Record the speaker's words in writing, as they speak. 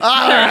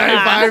All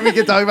right, fine. We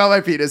can talk about my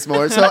penis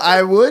more. So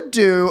I would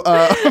do...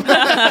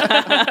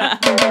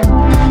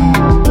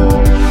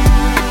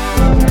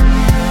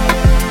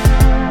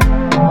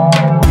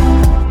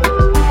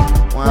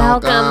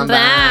 Welcome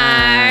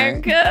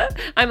back.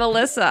 I'm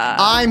Alyssa.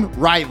 I'm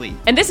Riley.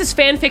 And this is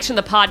Fan Fiction,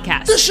 the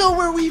podcast. The show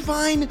where we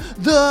find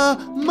the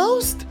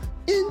most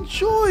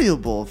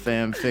enjoyable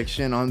fan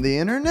fiction on the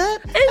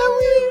internet. And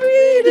we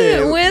read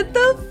it with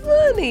the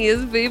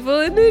funniest people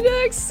in New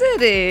York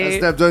City. I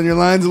stepped on your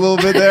lines a little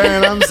bit there,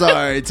 and I'm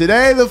sorry.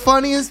 Today, the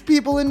funniest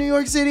people in New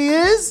York City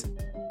is...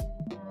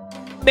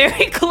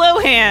 Barry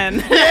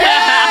Clohan.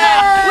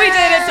 Yeah! We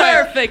did it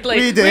perfectly.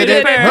 We did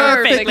it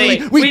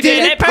perfectly. We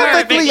did it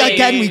perfectly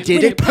again. We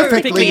did it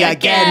perfectly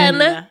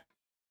again.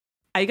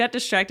 I got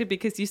distracted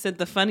because you said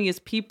the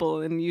funniest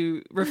people and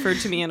you referred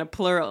to me in a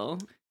plural.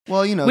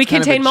 Well, you know, We it's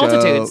kind contain of a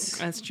multitudes. joke.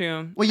 That's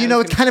true. Well, you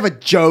know, it's kind of a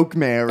joke,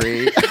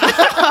 Mary.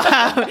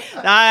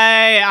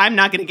 I'm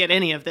not going to get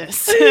any of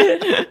this.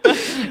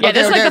 Yeah,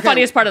 that's like the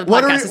funniest part of the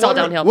podcast. It's all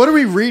downhill. What are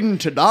we reading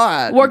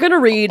tonight? We're going to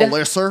read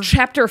Alyssa?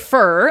 Chapter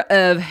 4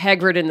 of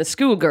Hagrid and the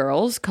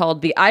Schoolgirls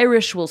called The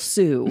Irish Will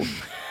Sue.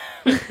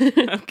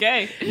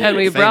 Okay. And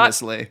we brought...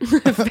 Famously.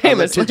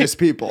 Famously. Litigious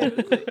people.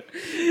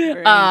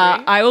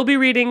 I will be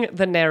reading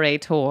the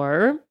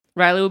narrator.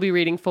 Riley will be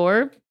reading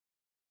for...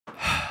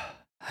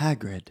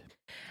 Hagrid.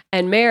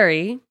 And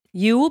Mary,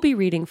 you will be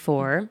reading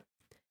for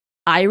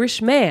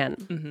Irish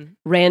Man,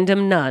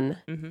 Random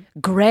Nun,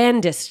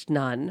 Grandest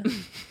Nun,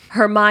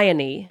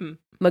 Hermione,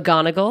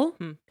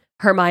 McGonagall,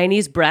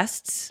 Hermione's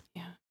Breasts,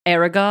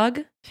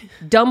 Aragog,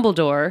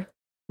 Dumbledore,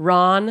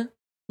 Ron,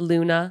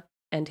 Luna,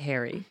 and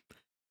Harry.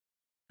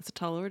 That's a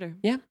tall order.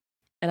 Yeah.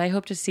 And I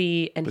hope to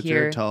see and But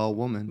you're hear... a tall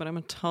woman. But I'm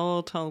a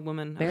tall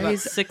woman. I'm about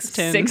Mary's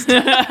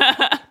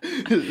 6'10".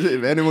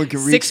 If anyone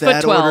can reach 6'12",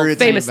 that order, it's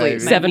famously, me, baby.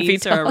 7 My feet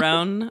knees tall. are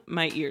around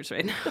my ears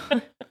right now.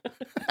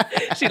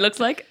 She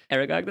looks like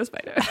Aragog the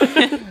Spider.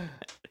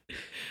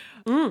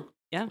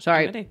 Yeah.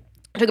 Sorry. I'm ready.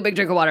 I took a big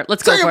drink of water.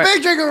 Let's go Take for a it.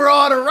 big drink of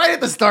water right at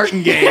the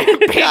starting gate.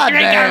 God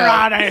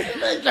damn.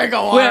 Big drink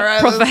of water. We're right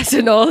at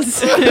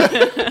professionals.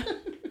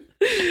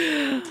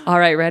 All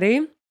right,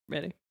 ready?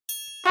 Ready.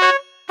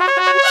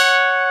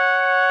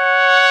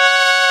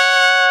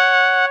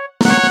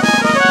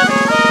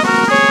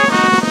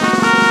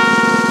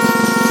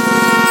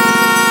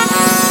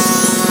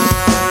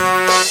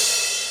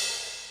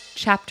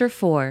 Chapter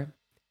 4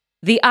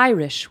 The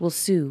Irish Will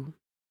Sue.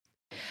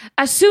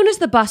 As soon as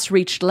the bus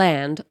reached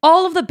land,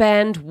 all of the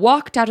band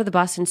walked out of the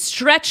bus and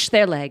stretched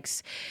their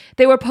legs.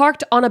 They were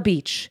parked on a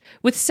beach,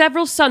 with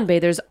several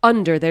sunbathers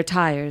under their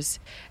tires.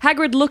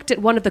 Hagrid looked at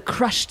one of the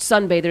crushed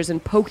sunbathers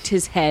and poked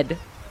his head.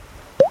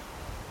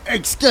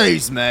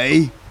 Excuse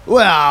me,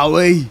 where are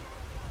we?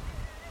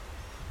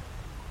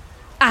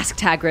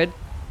 Asked Hagrid.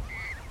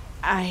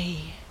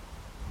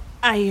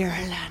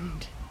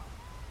 Ireland.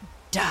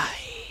 Die.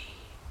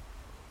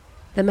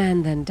 The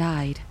man then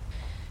died.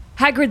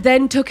 Hagrid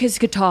then took his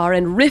guitar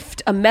and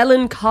riffed a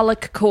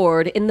melancholic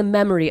chord in the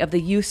memory of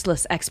the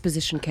useless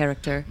exposition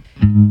character.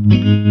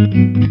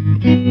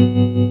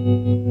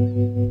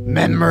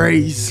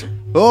 Memories.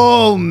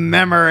 Oh,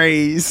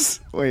 memories.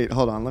 Wait,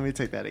 hold on. Let me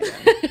take that again.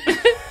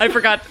 I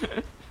forgot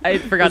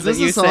Is that this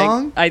you a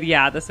song? sang.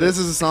 Yeah, this This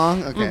is a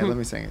song? Okay, let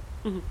me sing it.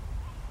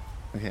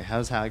 Okay, how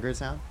does Hagrid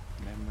sound?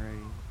 Memory.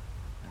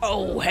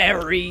 Oh,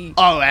 Harry.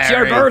 Oh, Harry. It's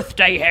your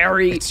birthday,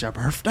 Harry. It's your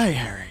birthday,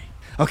 Harry.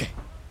 Okay.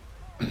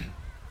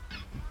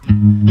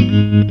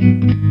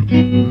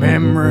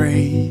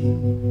 Memory.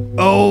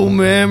 Oh,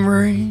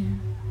 memory.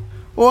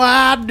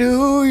 Why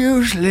do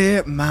you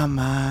slip my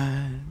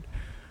mind?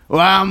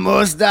 Why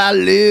must I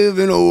live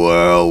in a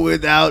world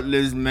without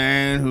this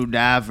man who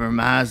died for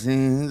my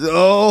sins?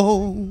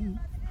 Oh,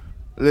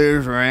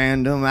 this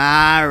random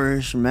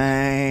Irish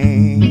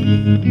man.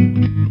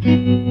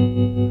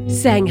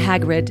 Sang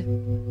Hagrid.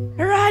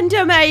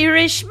 Random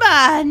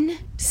Irishman.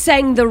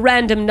 Sang the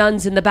random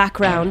nuns in the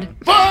background.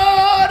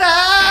 But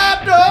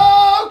I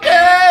don't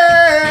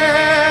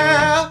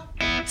care.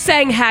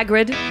 Sang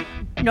Hagrid.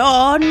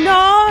 No,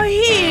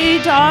 he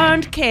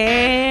don't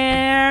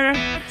care.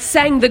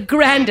 Sang the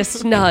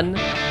grandest nun.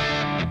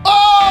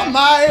 Oh,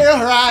 my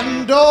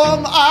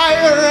random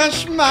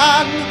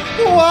Irishman,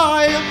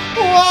 why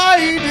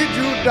did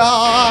you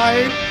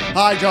die?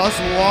 I just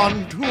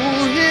want to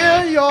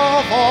hear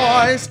your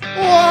voice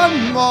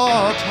one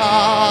more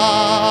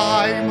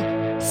time.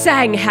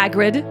 Sang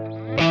Hagrid.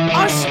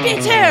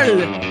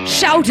 Hospital.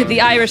 Shouted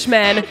the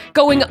Irishman,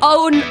 going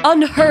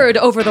unheard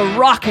over the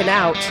rockin'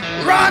 out.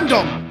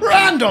 Random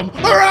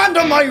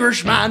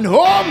Irishman,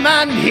 oh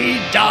man, he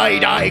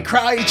died. I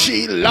cried,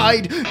 she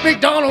lied,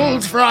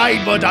 McDonald's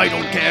fried, but I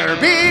don't care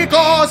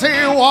because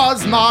he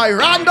was my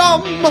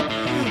random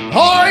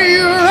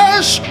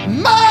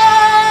Irishman.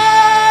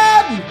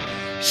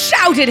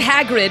 Shouted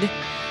Hagrid.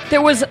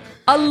 There was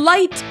a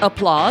light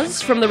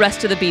applause from the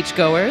rest of the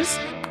beachgoers.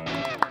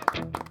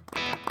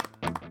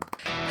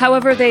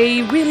 However,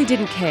 they really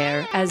didn't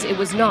care, as it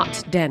was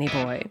not Danny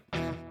Boy.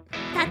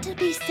 That'll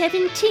be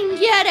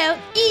 €17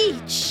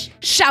 each.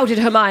 shouted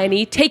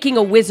Hermione, taking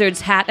a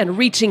wizard's hat and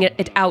reaching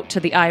it out to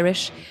the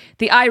Irish.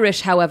 The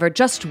Irish, however,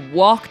 just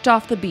walked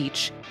off the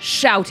beach,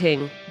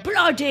 shouting,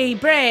 Bloody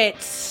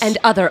Brits! and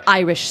other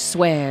Irish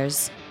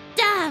swears.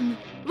 Damn,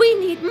 we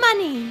need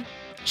money.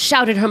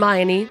 Shouted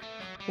Hermione,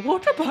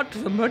 What about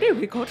the money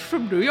we got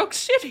from New York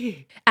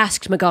City?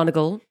 asked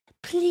McGonagall.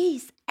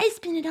 Please, I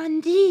spend it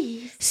on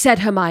these. Said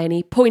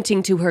Hermione,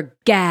 pointing to her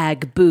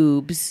gag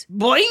boobs.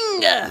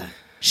 Boing!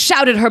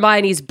 Shouted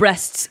Hermione's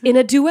breasts in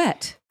a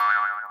duet.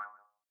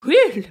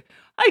 Well,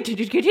 I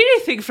didn't get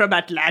anything from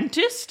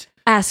Atlantis.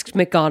 Asked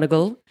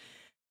McGonagall.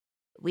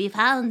 We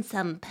found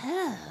some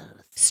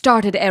pearls.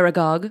 Started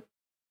Aragog.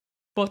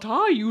 But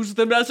I use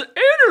them as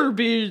inner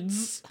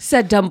beads.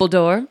 Said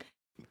Dumbledore.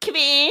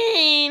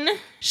 Queen.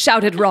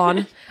 Shouted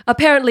Ron.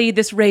 Apparently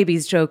this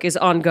rabies joke is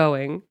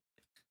ongoing.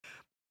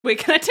 Wait,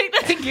 can I take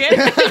that again?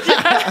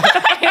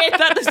 I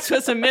thought this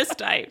was a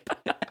mistype.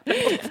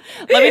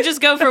 Let me just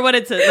go for what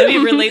it says. Let me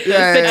relate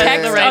this. The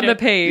text on the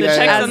page. The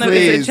text on the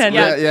please. page.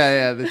 intended.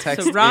 Yeah. The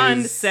text. So Ron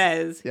is,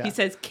 says, yeah. he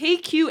says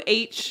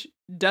KQHWEN.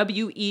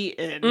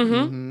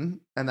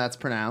 and that's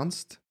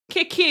pronounced.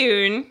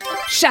 Cocoon.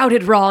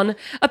 Shouted Ron.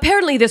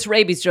 Apparently this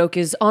rabies joke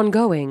is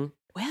ongoing.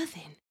 Well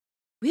then,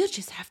 we'll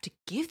just have to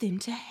give them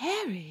to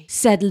Harry.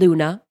 Said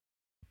Luna.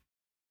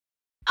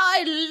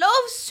 I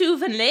love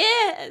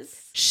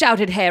souvenirs.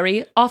 Shouted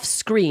Harry off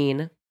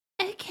screen.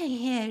 Okay,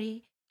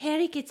 Harry.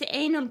 Harry gets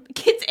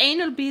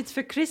anal beads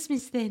for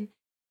Christmas then.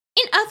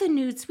 In other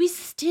news, we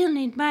still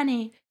need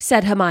money.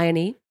 Said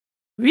Hermione.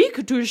 We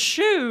could do a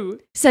show.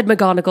 Said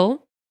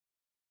McGonagall.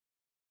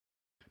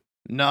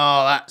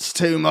 No, that's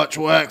too much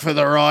work for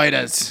the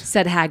riders.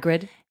 Said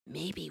Hagrid.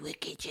 Maybe we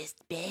could just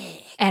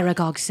beg.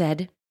 Aragog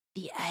said.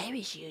 The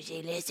Irish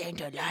usually listen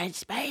to large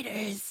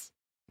spiders.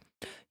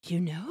 You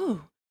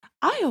know,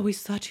 I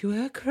always thought you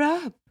were a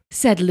crab.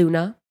 Said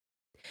Luna.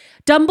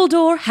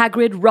 Dumbledore,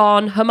 Hagrid,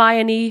 Ron,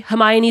 Hermione,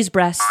 Hermione's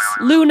breasts,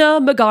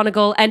 Luna,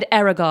 McGonagall, and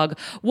Aragog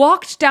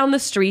walked down the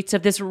streets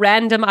of this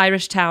random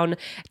Irish town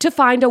to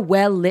find a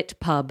well-lit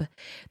pub.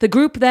 The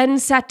group then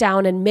sat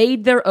down and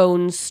made their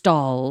own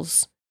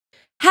stalls.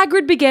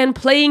 Hagrid began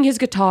playing his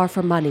guitar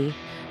for money.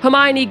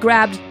 Hermione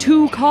grabbed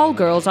 2 call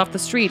girls off the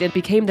street and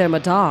became their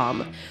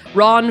madame.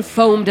 Ron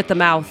foamed at the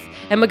mouth,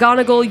 and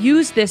McGonagall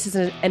used this as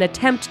an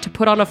attempt to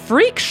put on a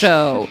freak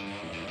show.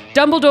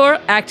 Dumbledore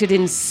acted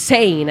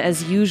insane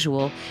as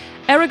usual.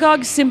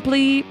 Aragog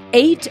simply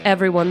ate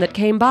everyone that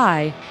came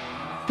by.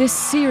 This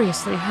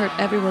seriously hurt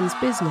everyone's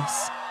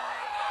business.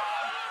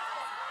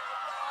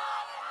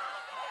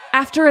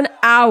 After an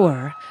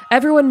hour,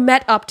 everyone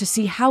met up to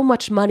see how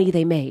much money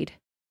they made.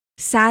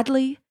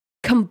 Sadly,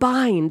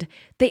 combined,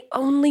 they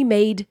only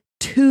made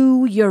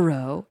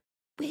 €2.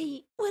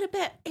 Wait, what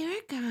about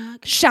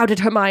Aragog? Shouted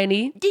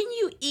Hermione. Didn't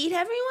you eat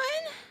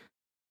everyone?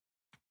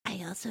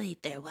 I also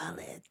ate their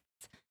wallets.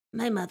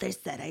 My mother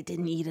said I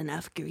didn't eat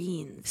enough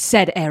greens.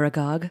 Said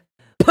Aragog.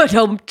 But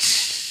I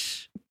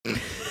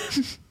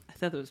thought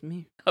that was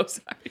me. Oh,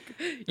 sorry.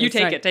 You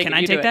take Sorry. it. Take Can it. I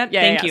You do take it. that?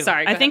 Yeah, Thank yeah, you.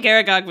 Sorry. I think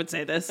Aragog would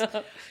say this.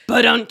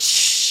 But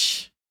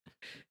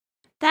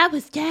That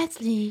was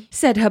ghastly.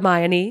 Said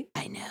Hermione.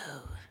 I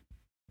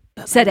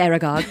know. Said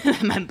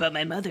Aragog. but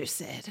my mother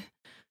said,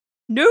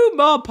 no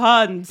more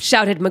puns.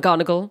 Shouted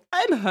McGonagall.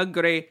 I'm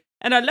hungry,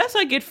 and unless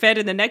I get fed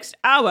in the next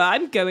hour,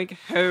 I'm going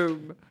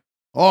home.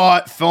 All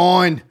right,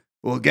 fine.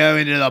 We'll go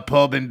into the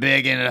pub and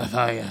beg in a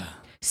fire.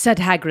 Said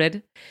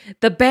Hagrid.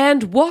 The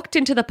band walked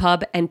into the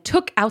pub and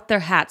took out their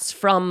hats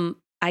from,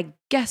 I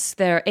guess,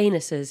 their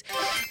anuses.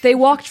 They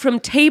walked from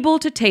table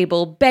to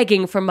table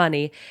begging for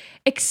money,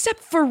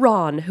 except for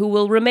Ron, who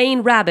will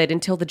remain rabid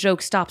until the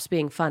joke stops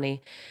being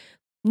funny.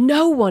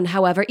 No one,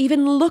 however,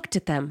 even looked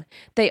at them.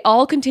 They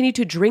all continued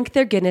to drink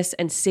their Guinness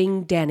and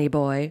sing Danny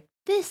Boy.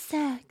 This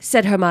sucks.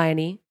 Said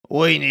Hermione.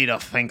 We need to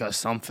think of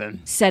something.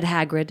 Said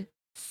Hagrid.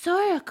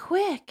 Sora,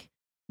 quick.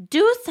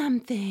 Do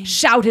something.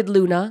 Shouted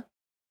Luna.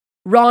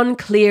 Ron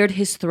cleared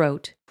his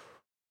throat.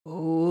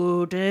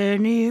 Oh,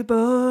 Danny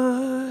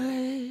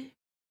boy.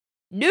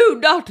 No,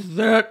 not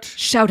that.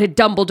 Shouted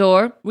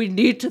Dumbledore. We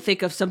need to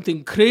think of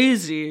something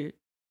crazy.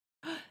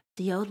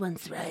 The old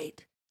one's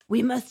right.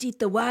 We must eat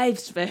the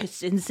wives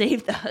first and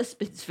save the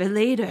husbands for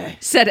later.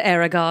 Said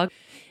Aragog.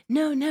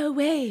 No,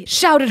 wait.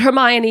 Shouted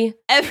Hermione.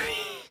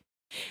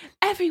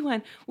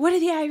 Everyone, what are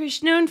the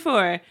Irish known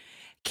for?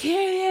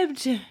 Carry him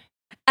to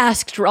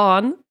Asked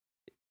Ron.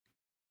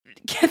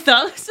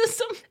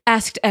 Catholicism?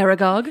 Asked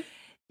Aragog.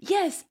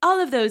 Yes, all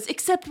of those,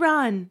 except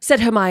Ron.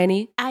 Said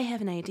Hermione. I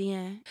have an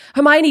idea.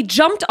 Hermione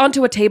jumped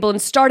onto a table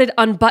and started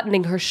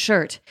unbuttoning her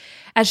shirt.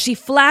 As she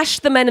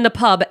flashed the men in the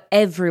pub,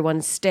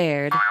 everyone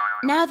stared.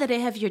 Now that I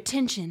have your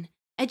attention,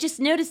 I just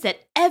noticed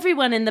that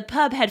everyone in the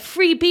pub had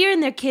free beer in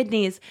their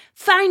kidneys.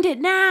 Find it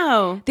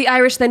now. The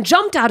Irish then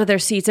jumped out of their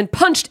seats and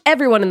punched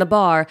everyone in the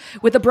bar.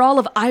 With a brawl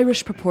of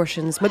Irish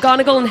proportions,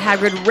 McGonagall and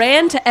Hagrid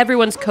ran to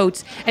everyone's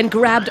coats and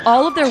grabbed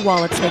all of their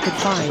wallets they could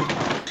find.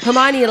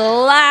 Hermione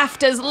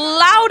laughed as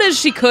loud as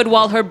she could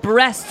while her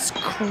breasts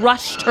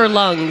crushed her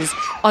lungs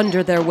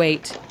under their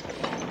weight.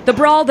 The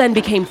brawl then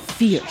became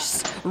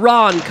fierce.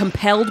 Ron,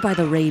 compelled by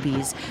the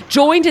rabies,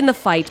 joined in the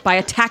fight by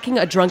attacking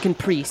a drunken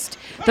priest.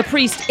 The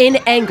priest, in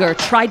anger,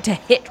 tried to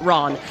hit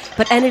Ron,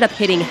 but ended up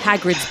hitting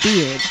Hagrid's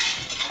beard.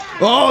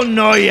 Oh,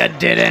 no, you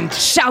didn't.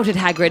 Shouted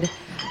Hagrid.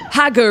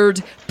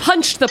 Haggard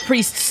punched the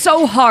priest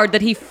so hard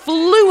that he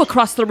flew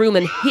across the room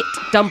and hit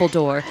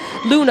Dumbledore.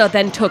 Luna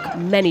then took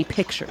many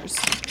pictures.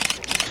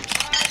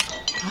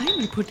 I'm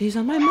going to put these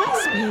on my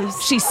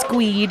MySpace. She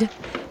squeed.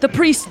 The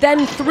priest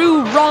then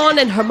threw Ron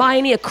and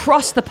Hermione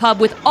across the pub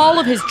with all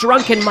of his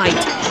drunken might.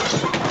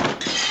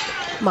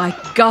 My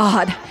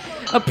God,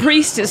 a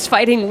priest is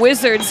fighting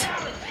wizards.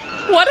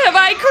 What have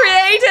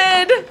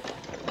I created?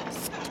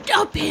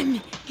 Stop him!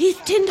 He's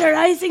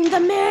tenderizing the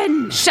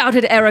men!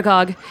 Shouted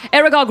Aragog.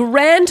 Aragog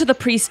ran to the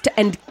priest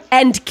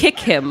and kick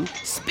him.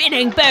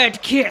 Spinning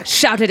bird kick!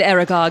 Shouted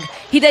Aragog.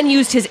 He then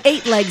used his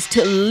 8 legs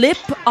to lip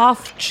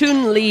off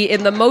Chun-Li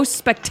in the most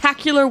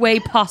spectacular way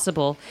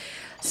possible.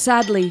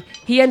 Sadly,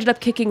 he ended up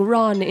kicking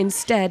Ron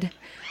instead.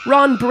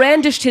 Ron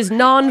brandished his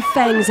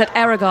non-fangs at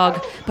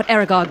Aragog, but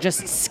Aragog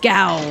just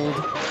scowled.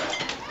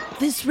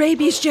 This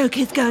rabies joke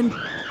has gone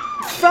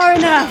far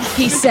enough,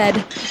 he said.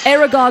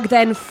 Aragog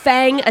then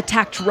fang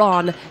attacked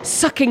Ron,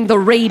 sucking the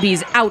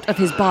rabies out of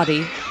his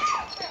body.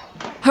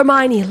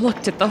 Hermione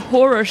looked at the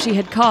horror she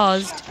had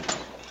caused.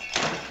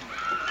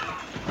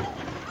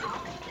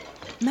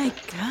 My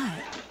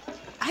God,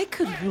 I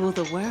could rule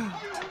the world.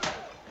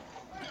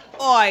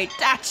 Oi,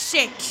 that's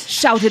it!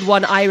 Shouted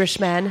one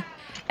Irishman.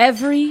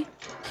 Every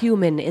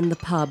human in the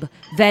pub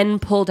then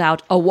pulled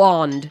out a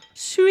wand.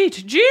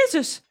 Sweet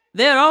Jesus!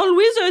 They're all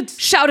wizards!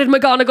 Shouted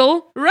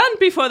McGonagall. Run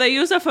before they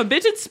use a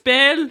forbidden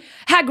spell!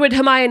 Hagrid,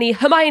 Hermione,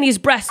 Hermione's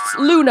breasts,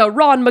 Luna,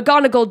 Ron,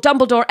 McGonagall,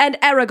 Dumbledore, and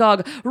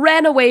Aragog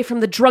ran away from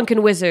the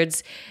drunken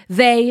wizards.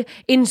 They,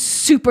 in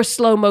super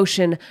slow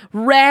motion,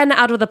 ran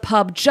out of the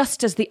pub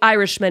just as the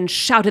Irishmen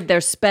shouted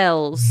their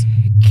spells.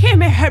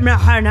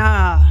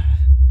 Kimihimahana!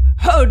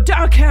 Ho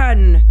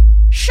Darkan!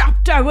 Shop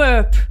da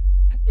whoop!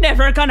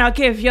 Never gonna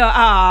give you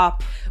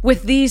up!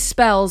 With these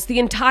spells, the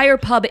entire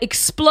pub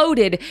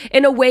exploded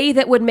in a way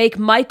that would make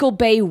Michael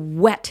Bay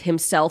wet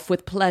himself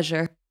with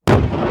pleasure.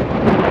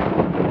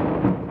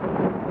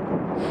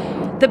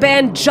 The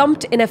band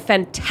jumped in a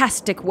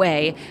fantastic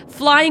way,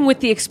 flying with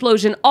the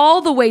explosion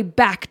all the way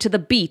back to the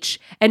beach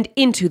and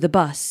into the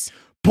bus.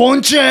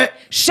 Punch it!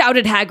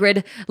 Shouted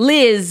Hagrid.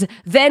 Liz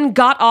then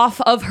got off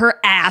of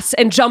her ass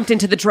and jumped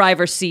into the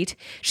driver's seat.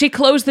 She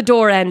closed the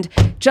door and,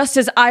 just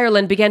as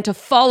Ireland began to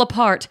fall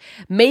apart,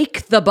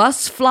 make the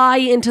bus fly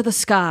into the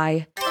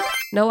sky.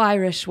 No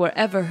Irish were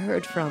ever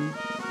heard from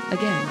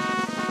again.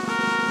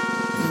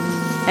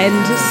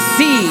 End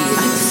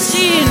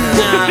scene.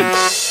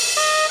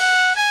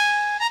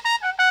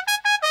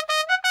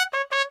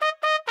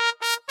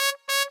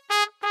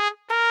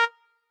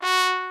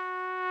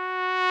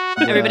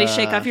 Everybody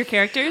shake off your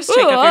characters. Ooh,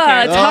 Shake off your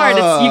characters. it's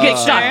hard. You get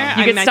stuck. Sure, You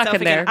I'm get stuck myself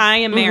in there. again. I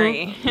am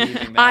Mary.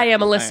 I am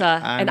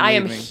Alyssa, I'm and I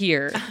am leaving.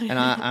 here. And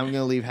I'm going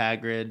to leave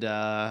Hagrid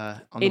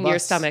on the In bus. your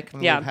stomach,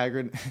 I'm gonna yeah. leave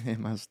Hagrid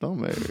in my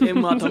stomach. In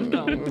my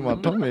tummy. In my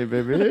tummy,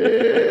 baby. What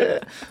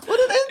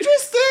an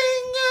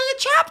interesting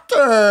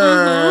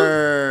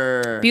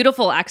chapter.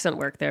 Beautiful accent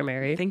work there,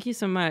 Mary. Thank you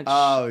so much.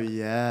 Oh,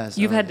 yes.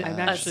 You've had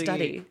yes. a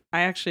study.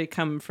 I actually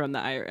come from the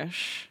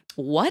Irish.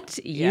 What?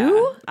 Yeah,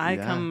 You? I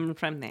Yeah. come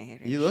from there.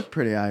 You look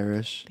pretty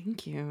Irish.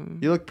 Thank you.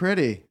 You look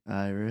pretty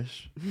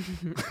Irish.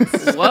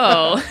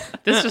 Whoa.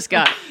 This just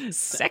got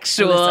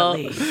sexual. Alyssa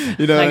Lee.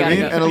 You know I what I gotta mean?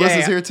 go. And Yeah, Alyssa's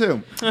yeah. here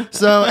too.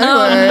 So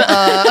anyway,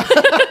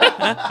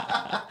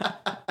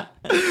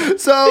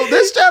 so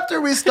this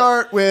chapter we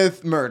start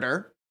with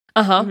murder.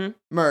 Uh-huh.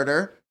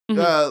 Murder.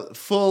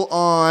 Full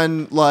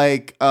on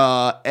like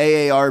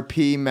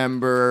AARP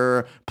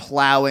member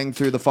plowing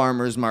through the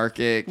farmer's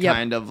market, Yep.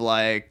 kind of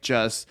like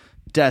just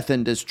death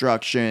and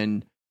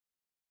destruction.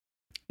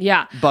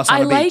 Yeah. Bus on I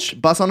a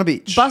beach. Bus on a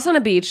beach. Bus on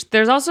a beach.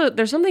 There's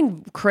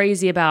something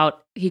crazy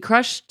about he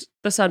crushed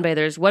the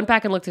sunbathers, went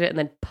back and looked at it, and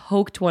then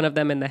poked one of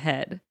them in the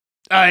head.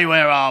 Hey,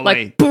 where are we?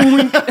 Like,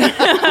 boom.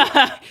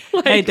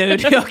 Hey,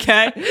 dude, you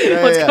okay?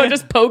 Let's go.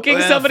 Just poking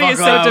Where the somebody is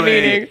fuck so are we?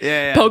 demeaning.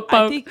 Yeah. Poke, I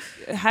poke. think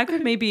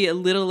Hagrid may be a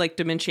little like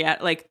dementia,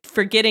 like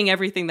forgetting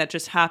everything that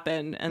just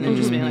happened and then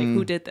just being like,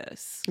 who did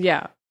this?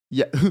 Yeah.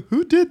 Yeah.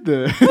 Who did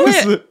this?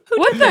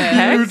 What the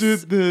heck? Who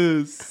did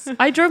this?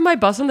 I drove my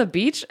bus on the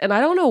beach, and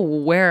I don't know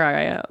where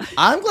I am.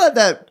 I'm glad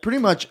that pretty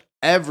much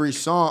every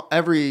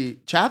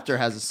chapter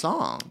has a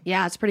song.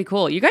 Yeah, it's pretty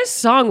cool. You guys'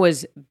 song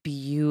was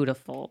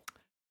beautiful.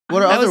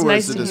 What are That other was words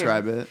nice to to hear.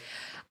 describe it?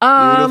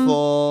 Beautiful,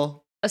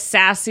 Beautiful,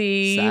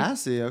 sassy,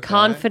 sassy, okay.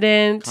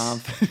 confident,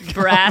 Confident.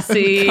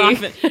 brassy.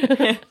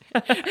 Confident.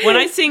 When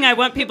I sing, I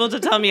want people to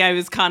tell me I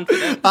was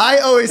confident. I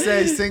always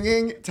say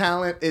singing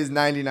talent is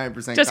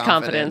 99% Just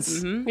confidence.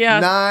 confidence.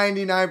 Yeah.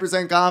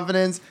 99%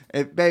 confidence.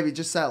 Baby,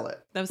 just sell it.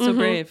 That was so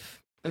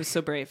brave. It was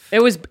so brave. It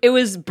was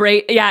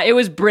brave. Yeah, it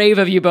was brave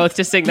of you both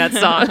to sing that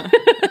song.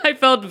 I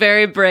felt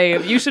very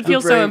brave. You should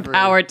feel so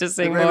empowered to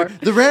sing more.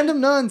 The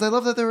random nuns. I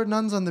love that there were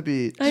nuns on the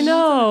beach. I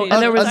know. And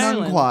And there A was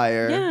nun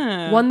choir.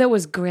 Yeah. one that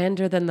was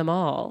grander than them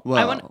all.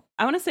 Well,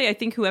 I want to say I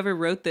think whoever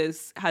wrote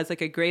this has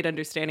like a great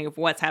understanding of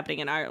what's happening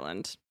in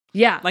Ireland.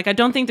 Yeah. Like I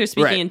don't think they're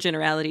speaking Right. in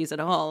generalities at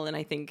all, and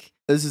I think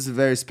this is a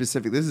very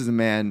specific. This is a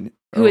man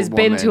Who or has a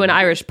been to woman. an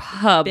Irish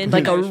pub, Been to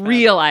like an a Irish pub.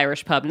 real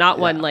Irish pub, not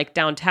one Yeah. like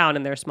downtown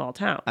in their small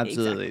town.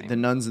 Absolutely, Exactly. the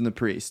nuns and the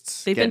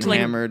priests They've been getting to, like,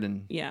 hammered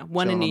and yeah,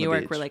 one in chilling New on the York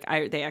beach. where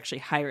like they actually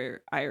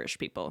hire Irish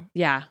people.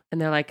 Yeah.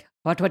 And they're like,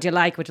 what would you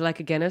like? Would you like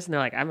a Guinness? And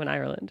they're like, I'm in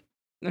Ireland.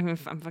 I'm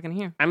fucking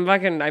here. I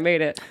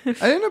made it. I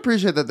didn't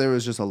appreciate that there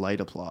was just a light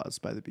applause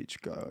by the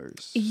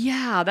beachgoers.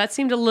 Yeah, that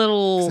seemed a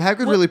little.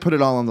 Hagrid really put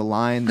it all on the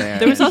line there.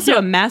 There was also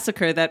a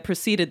massacre that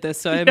preceded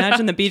this, so I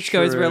imagine the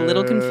beachgoers were a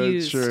little True,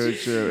 confused.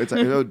 True. It's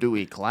like, oh, do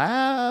we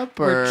clap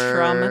Or or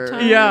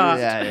traumatized.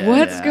 Yeah.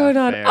 What's going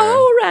on? fair.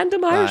 Oh,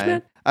 random Irishman.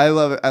 Fine. I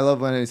love it. I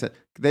love when he said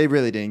they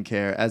really didn't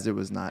care, as it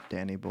was not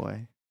Danny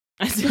Boy.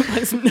 As it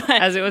was not.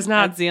 As it was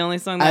not. That's the only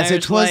song that As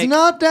Irish it was like.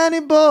 not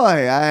Danny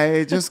Boy.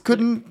 I just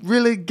couldn't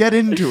really get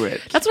into it.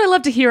 That's what I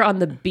love to hear on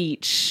the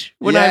beach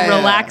when I'm Yeah.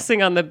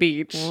 relaxing on the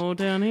beach. Oh,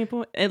 Danny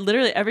boy! It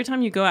literally every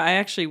time you go, I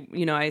actually,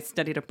 I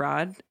studied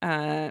abroad.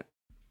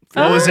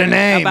 What was her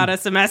name? About a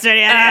semester.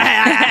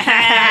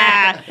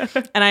 Yeah.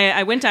 And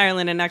I went to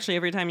Ireland, and actually,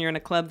 every time you're in a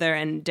club there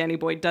and Danny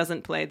Boy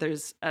doesn't play,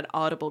 there's an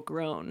audible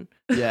groan.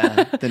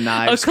 Yeah, the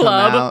knives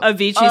club, come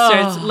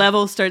out.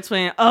 Level starts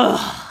playing.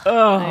 Oh,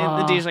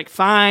 the DJ's like,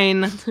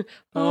 fine.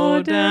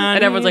 Oh, Danny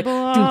and everyone's like,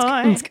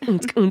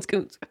 boy.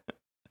 "Goons."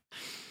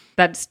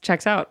 That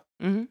checks out.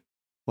 Mhm.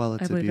 Well, I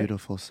it's a believe it.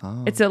 beautiful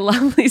song. It's a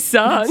lovely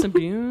song. That's a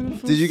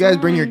beautiful. Did you guys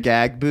bring your song.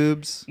 gag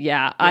boobs?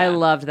 Yeah, I Yeah.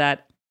 loved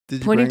that. Did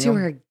you Pointing bring to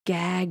them? her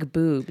gag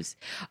boobs.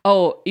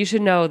 Oh, you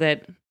should know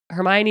that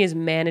Hermione is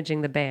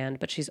managing the band,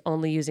 but she's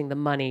only using the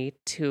money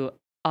to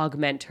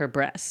augment her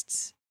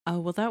breasts. Oh,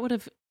 well, that would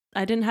have.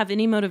 I didn't have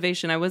any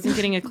motivation. I wasn't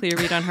getting a clear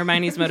read on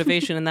Hermione's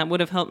motivation, and that would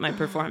have helped my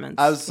performance.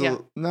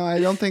 Absolutely. No, I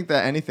don't think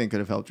that anything could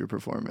have helped your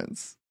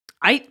performance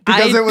I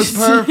because it was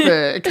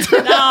perfect.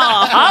 No,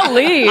 I'll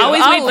leave.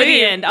 Always I'll wait for the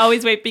leave. end.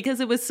 Always wait because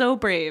it was so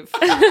brave.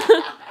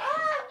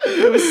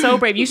 It was so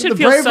brave. You should the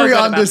feel so bravery good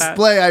on about that.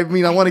 display. I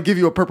mean, I want to give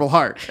you a Purple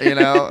Heart. You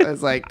know,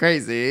 it's like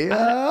crazy.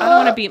 I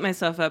don't want to beat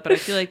myself up, but I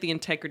feel like the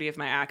integrity of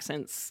my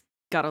accents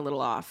got a little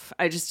off.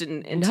 I just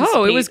didn't anticipate.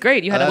 No, it was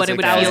great. You had what a it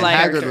would okay. feel like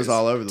Hagrid was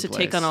all over the to place.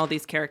 take on all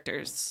these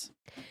characters.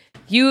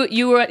 You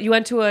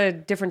went to a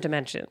different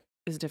dimension.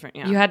 Is different.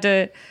 Yeah. You had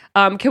to.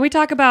 Can we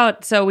talk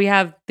about? So we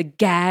have the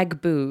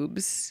gag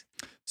boobs.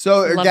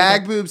 So Love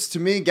gag it. boobs, to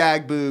me,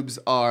 gag boobs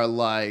are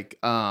like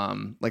a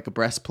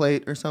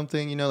breastplate or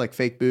something. You know, like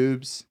fake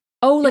boobs.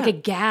 Oh, like Yeah. a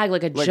gag,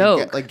 like a Like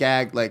joke. like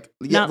gag, like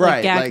yeah, Not like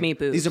right. gag me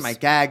boobs. These are my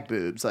gag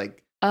boobs.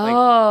 Like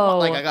oh,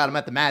 like I got them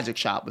at the magic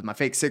shop with my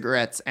fake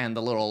cigarettes and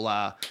the little.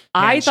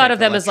 I thought of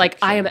them as like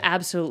electric I am thing.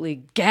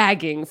 absolutely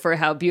gagging for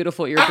how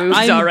beautiful your boobs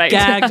I'm are right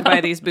gagged now. by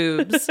these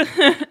boobs.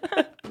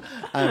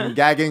 I'm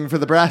gagging for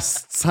the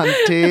breasts,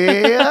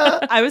 hunty.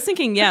 I was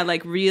thinking, yeah,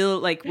 like real,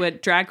 like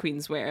what drag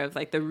queens wear, of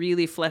like the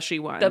really fleshy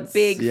ones, The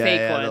big Yeah, fake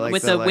yeah, one. the, like,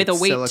 With the, a- with a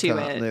weight to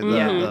silicone- it. The,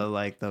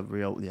 Yeah. the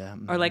real, yeah.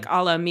 or like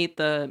a la Meet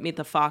the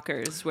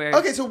Fockers, where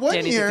Okay, so one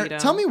Danny year, DeVito.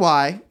 tell me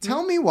why.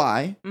 Tell me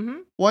why. Mhm.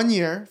 One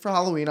year for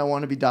Halloween, I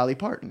want to be Dolly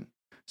Parton.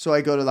 So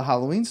I go to the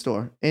Halloween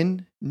store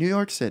in New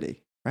York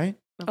City, right?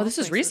 Oh, this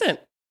is recent.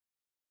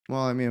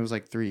 Well, I mean, it was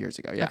like 3 years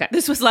ago. Yeah. Okay.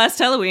 This was last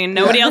Halloween.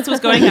 Nobody else was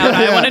going out.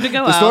 I Yeah. wanted to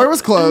go The out. store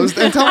was closed,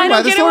 and tell I me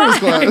why don't the get store was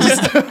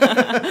it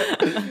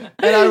closed.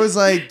 And I was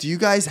like, "Do you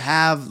guys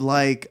have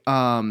like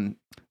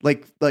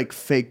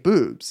fake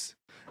boobs?"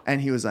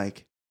 And he was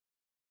like,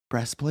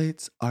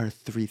 "Breastplates are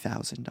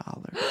 $3,000."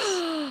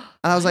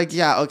 And I was like,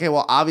 "Yeah, okay.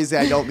 Well, obviously,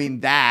 I don't mean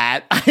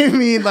that. I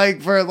mean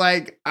like for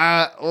like what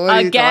are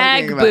A you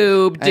gag talking about?"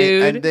 boob,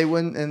 dude. And they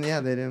wouldn't. And yeah,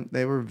 they didn't.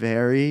 They were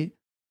very.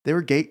 They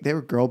were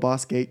girl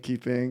boss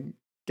gatekeeping,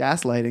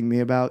 gaslighting me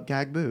about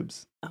gag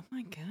boobs. Oh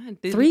my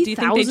god! Do you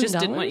think they just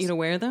didn't want $3,000? you to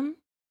wear them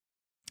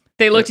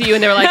They looked at you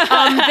and they were like,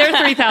 they're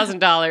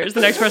 $3,000.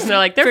 The next person, they're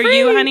like, they're for free.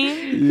 you,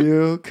 honey?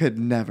 You could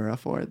never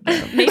afford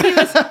them. Maybe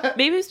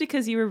it was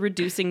because you were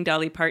reducing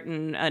Dolly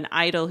Parton, an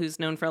idol who's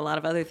known for a lot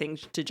of other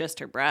things, to just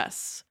her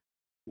breasts.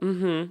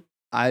 Mm-hmm.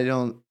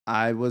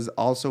 I was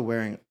also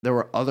wearing, there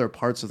were other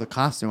parts of the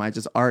costume. I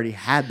just already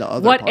had the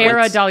other What parts.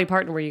 era Dolly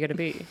Parton were you going to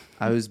be?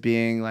 I was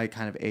being like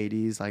kind of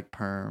 80s, like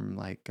perm,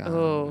 like,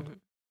 Oh.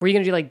 Were you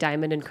going to do like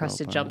diamond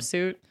encrusted Curl bun.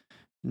 jumpsuit?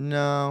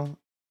 no.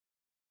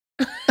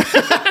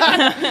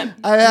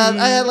 I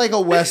had like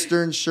a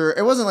Western shirt.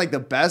 It wasn't like the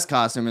best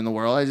costume in the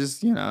world. I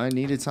just, I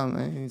needed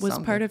something. Was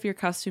part of your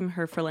costume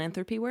her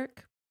philanthropy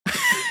work?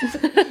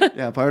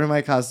 Yeah, part of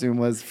my costume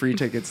was free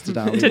tickets to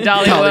Dollywood. To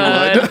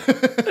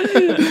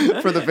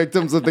Dollywood. For the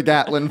victims of the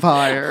Gatlin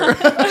fire.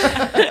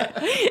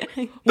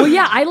 Well,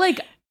 yeah,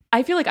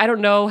 I feel like I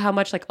don't know how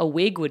much like a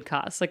wig would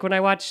cost. Like when I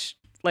watch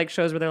like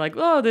shows where they're like,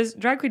 oh, this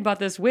drag queen bought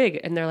this wig.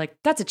 And they're like,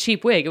 that's a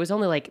cheap wig. It was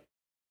only like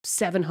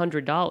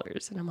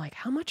 $700. And I'm like,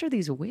 how much are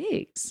these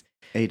wigs?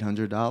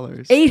 $800.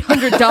 $800?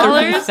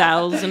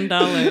 $1,000.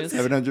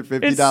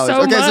 $750. It's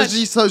so Okay, much.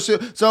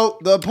 so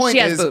the point She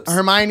has is boobs.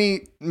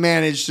 Hermione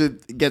managed to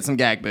get some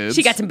gag boobs.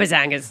 She got some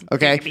bazangas.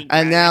 Okay,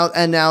 and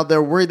now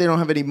they're worried they don't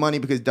have any money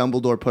because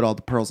Dumbledore put all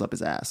the pearls up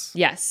his ass.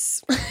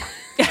 Yes.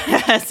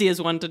 As he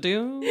is one to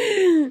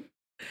do.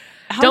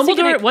 How's he Dumbledore,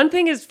 gonna- one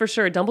thing is for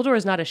sure, Dumbledore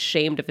is not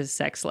ashamed of his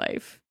sex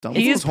life. Dumbledore's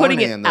He is putting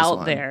horny it in this out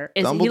one. there.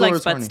 Is he Dumbledore's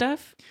likes butt horny.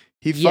 stuff?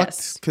 He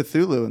Yes. fucked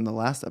Cthulhu in the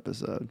last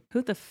episode, Who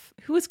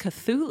is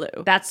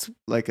Cthulhu? That's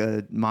like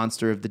a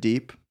monster of the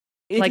deep.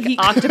 like he,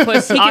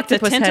 octopus. He gets a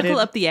octopus tentacle headed.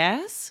 up the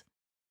ass.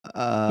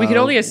 We could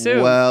only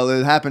assume. Well,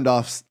 it happened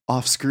off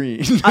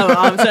screen. Oh,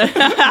 I'm sorry.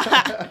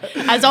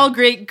 As all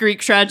great Greek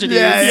tragedies,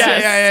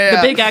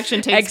 Yeah. the big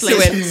action takes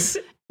place.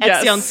 Excellent.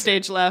 Exeunt Yes.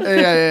 stage left.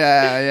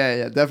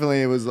 yeah.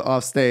 Definitely, it was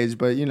off stage,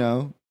 but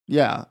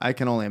yeah, I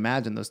can only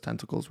imagine those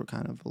tentacles were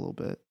kind of a little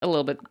bit. A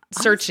little bit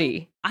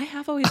searchy. I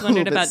have always A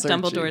wondered little about bit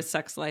searchy. Dumbledore's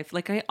sex life.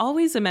 Like, I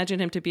always imagine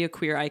him to be a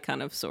queer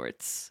icon of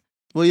sorts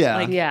Well, yeah,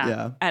 Like,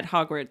 yeah. at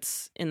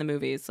Hogwarts in the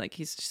movies. Like,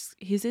 he's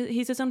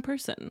his own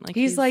person. Like,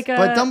 He's like a,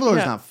 But Dumbledore's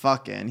yeah. not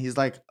fucking. He's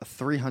like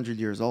 300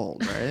 years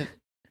old, right?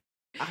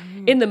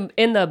 in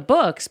the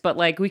books, but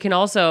like we can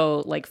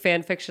also like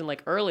fan fiction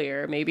like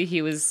earlier. Maybe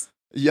he was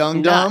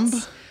Young nuts.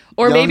 Dumb.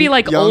 Or Young- maybe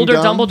like young older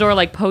dumb. Dumbledore,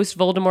 like post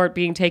Voldemort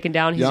being taken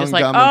down, he's Young, just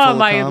like, dumb, and full oh, of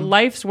my cum."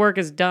 life's work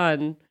is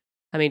done.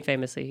 I mean,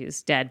 famously,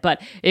 he's dead.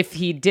 But if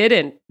he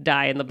didn't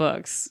die in the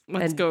books,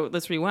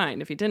 let's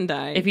rewind. If he didn't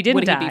die, If he didn't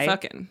would he die- be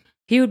fucking?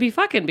 he would be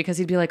fucking because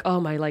he'd be like, oh,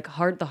 my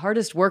the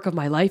hardest work of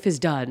my life is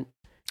done.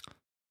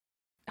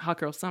 Hot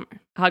girl summer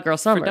Hot girl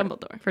summer for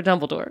Dumbledore. For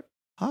Dumbledore.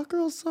 Hot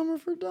girl summer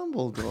for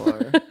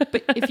Dumbledore.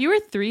 But if you were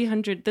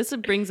 300, this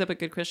brings up a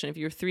good question. If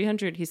you were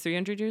 300, he's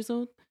 300 years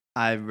old.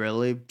 I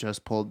really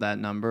just pulled that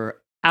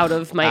number Out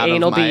of my Out of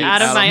anal my- beads.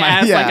 Out of my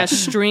ass, yeah. like a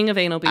string of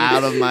anal beads.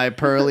 out of my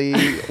pearly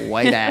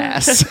white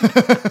ass.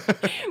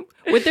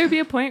 Would there be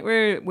a point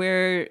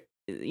where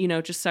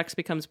just sex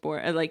becomes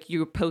boring? Like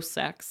you post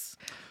sex,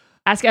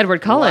 Ask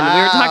Edward Cullen.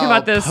 We were talking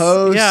about this.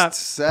 Yeah.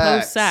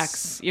 Post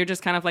sex, you're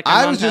just kind of like.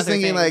 I among was just other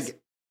thinking, things. like,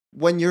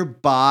 when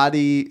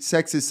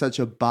sex is such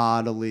a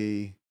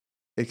bodily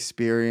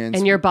experience.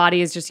 And your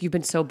body is just, you've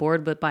been so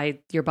bored by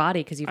your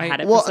body because you've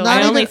had it well, for so not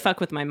I long. only even- fuck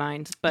with my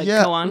mind. But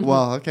yeah, go on.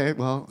 Well, okay.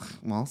 Well,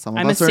 some of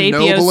I'm a us are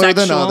nobler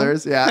than sapiosexual.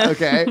 others. Yeah,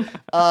 okay.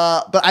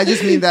 But I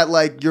just mean that,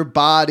 like, your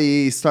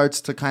body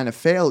starts to kind of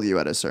fail you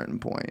at a certain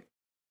point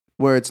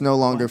where it's no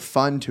longer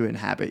fun to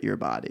inhabit your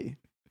body.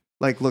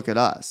 Like, look at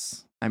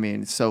us. I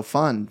mean, it's so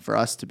fun for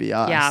us to be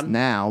us Yeah.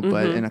 now,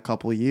 but Mhm. in a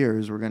couple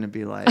years, we're going to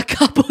be like, A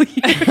couple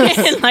years.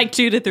 in like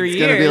 2 to 3 it's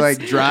years. going to be like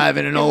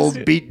driving an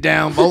old beat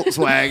down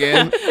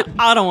Volkswagen.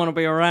 I don't want to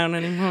be around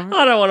anymore.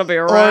 I don't want to be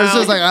around. Or it's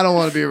just like, I don't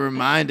want to be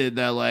reminded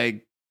that,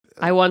 like,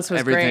 I once was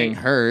everything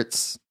great.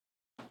 hurts,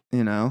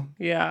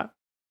 Yeah.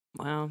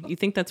 Wow, you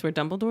think that's where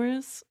Dumbledore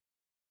is?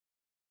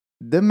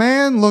 The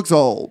man looks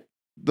old.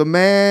 The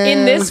man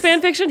In this fan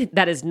fiction,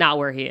 that is not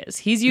where he is.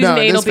 He's using No,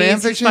 in anal this fan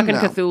beads. He's fiction, fucking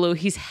no. Cthulhu.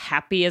 He's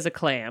happy as a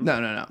clam.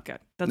 No. Good.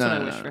 That's No, what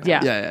no, I wish no, for. no.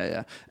 Yeah.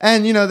 Yeah.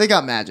 And they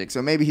got magic,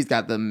 so maybe he's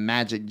got the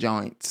magic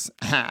joints.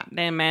 Ha.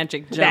 Damn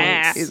magic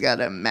Nah. jokes. He's got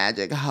a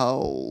magic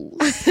hole.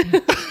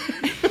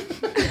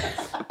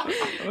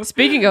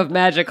 Speaking of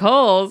magic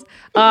holes,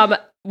 well,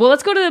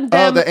 let's go to them.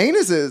 Oh, the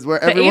anuses,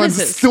 where everyone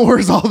anuses.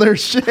 stores all their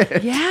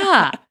shit.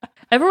 Yeah.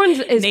 Everyone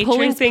is Nature's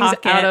pulling things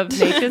pocket. out of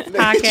nature's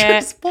pocket.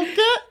 Nature's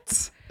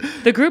pocket.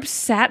 The group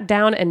sat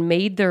down and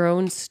made their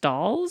own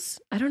stalls.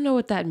 I don't know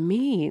what that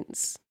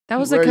means. That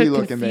was Where like are you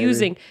looking,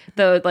 confusing.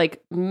 The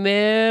like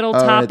middle Oh,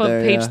 top right of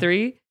there, page yeah.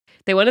 3.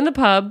 They went in the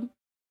pub.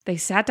 They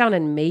sat down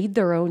and made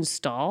their own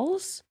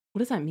stalls. What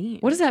does that mean?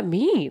 What does that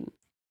mean?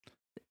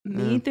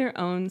 Made their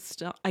own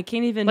stuff? I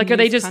can't even. Like, are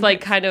they use just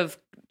like context. kind of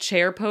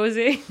chair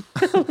posing,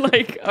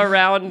 like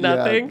around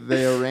nothing? Yeah,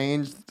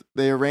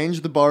 they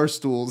arranged the bar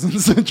stools in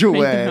such a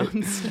Made their way.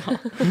 own stall.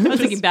 I was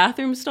thinking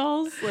bathroom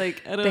stalls.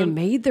 Like I don't. They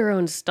made their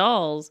own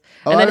stalls,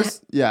 Oh, and I then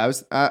was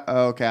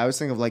okay. I was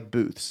thinking of like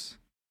booths.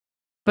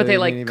 but they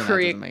even like that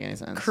doesn't make any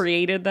sense.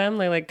 created them.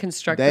 They like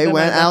constructed. They them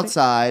went out of nothing?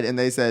 outside and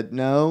they said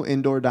no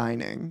indoor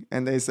dining,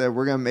 and they said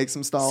we're gonna make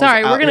some stalls.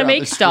 Sorry, out we're gonna here on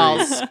make the street."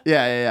 stalls.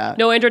 Yeah.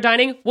 No indoor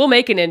dining. We'll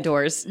make an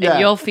indoors, and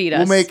you'll feed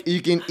us.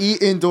 You can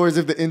eat indoors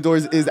if the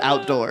indoors is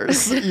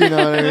outdoors. You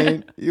know what I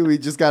mean? We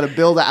just got to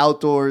build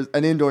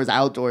an indoors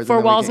outdoors. Four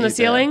and then we walls can and a eat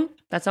there. ceiling.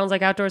 That sounds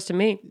like outdoors to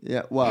me.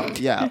 Yeah. Well.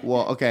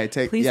 Okay.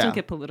 Please yeah. don't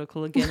get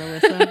political again,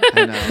 Alyssa.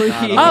 I know, Please.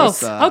 not Oh,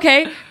 Alyssa.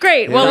 okay,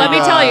 great. Well, let me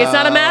tell you, it's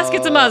not a mask,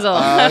 it's a muzzle.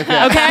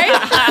 Okay. Okay.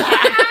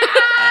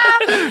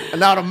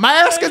 Not a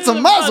mask, it's a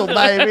muzzle,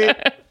 baby.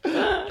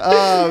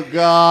 Oh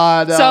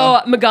God. So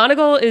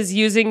McGonagall is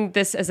using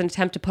this as an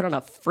attempt to put on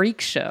a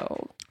freak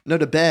show. no,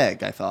 to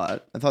beg. I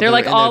thought They're they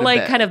like were in there all to like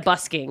beg. kind of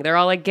busking. They're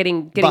all like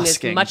getting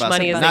Busking, as much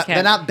money as Not- they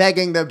They're can. not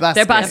begging. They're busking.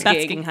 They're busking.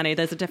 Busking, honey.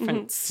 There's a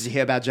difference. Did you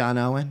hear about John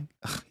Owen?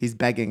 Ugh, he's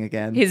begging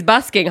again. He's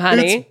busking,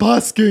 honey. It's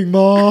busking,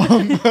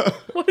 mom.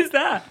 What is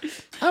that?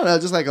 I don't know,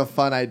 just like a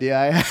fun idea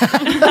I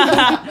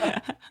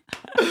had.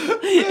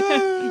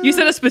 You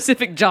said a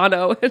specific John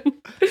Owen.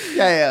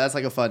 Yeah, that's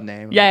like a fun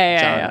name.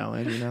 Yeah. John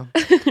Owen, you know?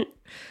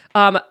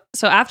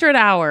 So after an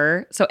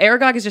hour, so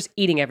Aragog is just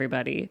eating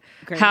everybody.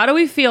 Great. How do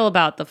we feel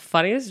about the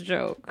funniest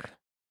joke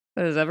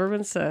that has ever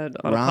been said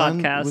on Ron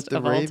a podcast with the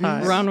of all rabies?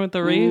 time? Ron with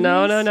the rabies?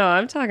 No.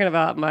 I'm talking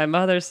about my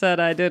mother said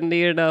I didn't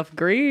eat enough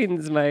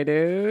greens, my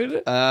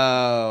dude.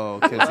 Oh,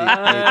 because he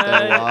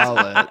ate the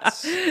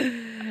wallets.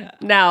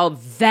 Now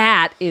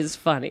that is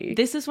funny.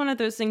 This is one of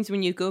those things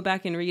when you go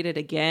back and read it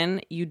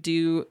again, you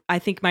do. I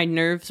think my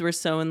nerves were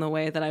so in the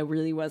way that I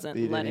really wasn't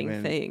You didn't letting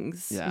even-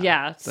 things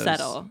Yeah, those-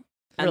 settle.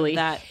 really And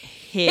that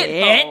hit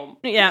hit. home.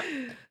 Yeah.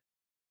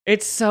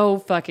 It's so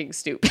fucking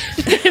stupid.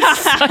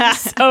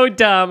 It's so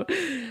dumb.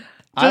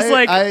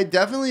 I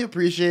definitely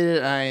appreciate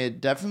it. I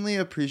definitely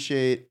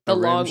appreciate The a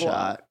long rim walk.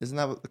 shot. Isn't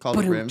that what called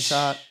a rim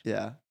shot?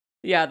 Yeah.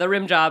 Yeah, the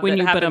rim job When that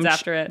you happens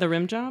after it. the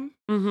rim job?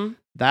 Mm-hmm.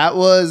 I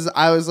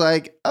was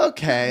like,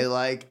 okay,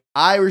 like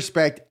I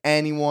respect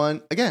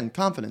anyone. Again,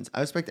 confidence. I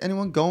respect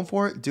anyone going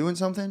for it, doing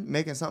something,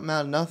 making something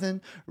out of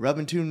nothing,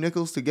 rubbing two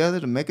nickels together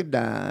to make a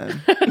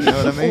dime. You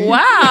know what I mean?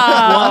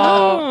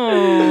 Wow.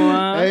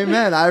 Oh.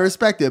 Amen. I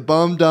respect it.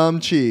 Bum dum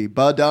chi.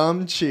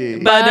 Ba-dum chi.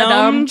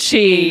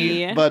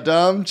 Badum-chi.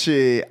 Ba-dum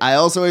chi. I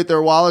also ate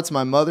their wallets.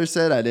 My mother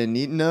said I didn't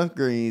eat enough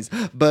greens.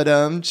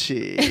 Ba-dum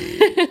chi.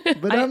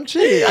 Ba-dum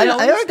chi.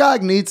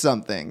 Aragog needs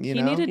something, you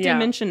He know? needed Yeah.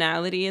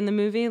 dimensionality in the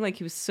movie. Like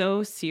he was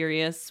so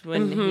serious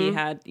when Mm-hmm. he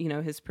had,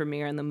 his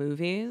premiere in the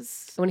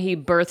movies. When he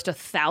birthed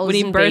 1,000 When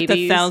he birthed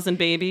babies 1,000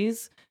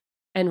 babies.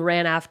 and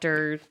ran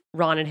after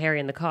Ron and Harry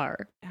in the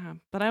car. Yeah,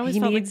 but I always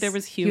felt like there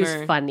was He humor.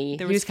 was funny.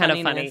 There He was kind of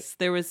funny. funniness.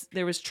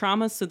 There was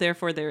trauma, so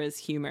therefore there is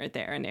humor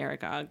there in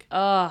Aragog.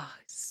 Oh,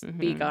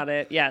 speak on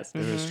it. Yes.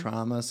 There was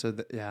trauma, so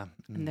yeah.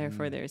 And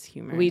therefore there's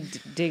humor. We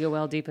dig a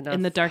well deep enough.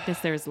 in the darkness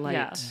there's light.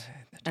 Yeah.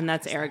 And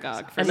that's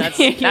Aragog. For and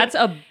me. that's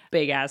a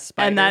big ass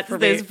spider. and that's for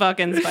me. this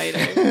fucking spider.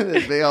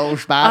 This big old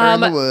spider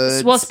in the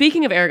woods. Well,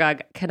 speaking of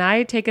Aragog, can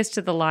I take us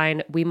to the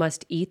line, we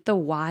must eat the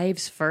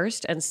wives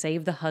first and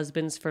save the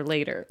husbands for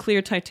later?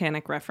 Clear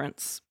Titanic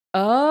reference.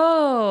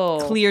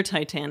 Oh. Clear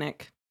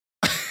Titanic.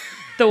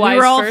 The wives We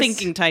were all first?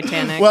 thinking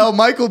Titanic. Well,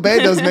 Michael Bay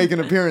does make an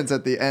appearance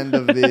at the end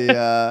of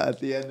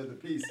the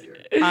piece here.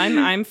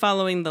 I'm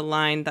following the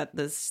line that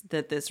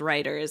this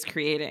writer is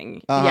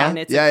creating. Uh-huh. And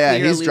it's a Yeah. clear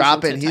He's allusion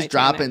dropping. to He's Titanic.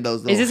 dropping those.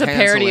 Is Little this a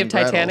Hansel parody of and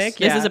Gretels. Titanic?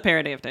 This Yeah. is a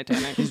parody of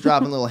Titanic. He's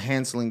dropping little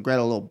Hansel and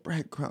Gretel, little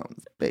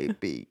breadcrumbs,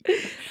 baby.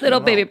 Little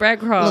baby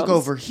breadcrumbs. Look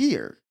over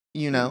here.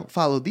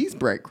 Follow these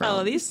breadcrumbs.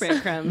 Follow these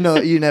breadcrumbs. No,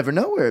 you never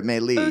know where it may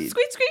lead. Oh,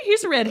 squeak, squeak.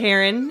 Here's a red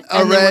heron. A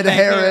And then we're red back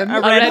here. heron. A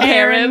A red red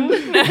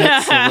heron.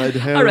 That's a red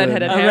heron. A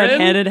redheaded A heron.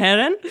 red-headed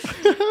heron.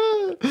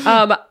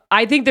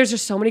 I think there's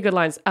just so many good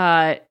lines.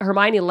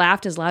 Hermione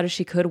laughed as loud as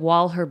she could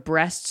while her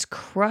breasts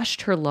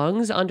crushed her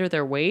lungs under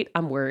their weight.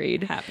 I'm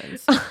worried.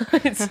 Happens.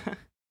 It's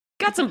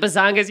got some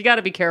bazongas. You got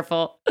to be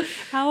careful.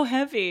 How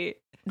heavy?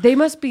 They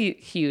must be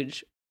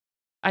huge.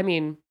 I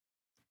mean,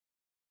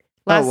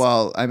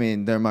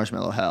 they're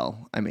marshmallow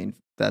hell. I mean,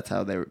 that's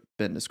how they've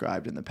been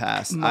described in the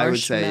past. I would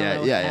say,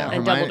 Marshmallow yeah. hell.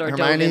 And Dumbledore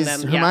dove in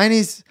them, yeah.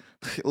 Hermione's.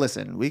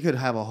 Listen, we could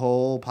have a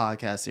whole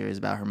podcast series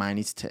about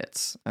Hermione's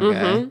tits. Okay,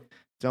 Mhm.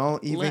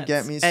 don't even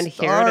get me And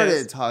here it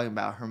is. started talking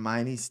about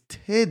Hermione's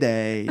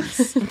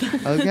titties.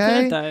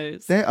 Okay,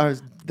 Those.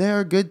 they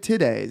are good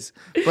titties,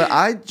 but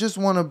I just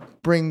want to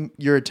bring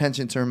your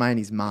attention to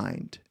Hermione's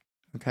mind.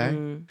 Okay,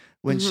 Mm.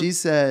 when Mhm. she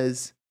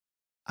says,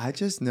 "I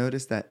just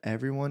noticed that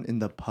everyone in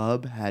the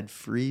pub had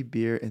free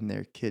beer in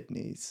their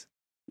kidneys."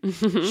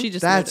 She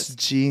just That's noticed.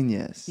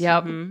 genius.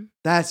 Yep. Mhm.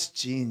 That's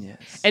genius.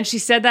 And she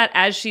said that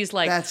as she's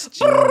like, That's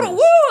 "Brr, genius.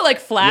 woo,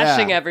 like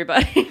flashing Yeah.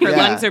 everybody. Her Yeah.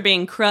 lungs are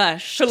being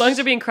crushed. Her lungs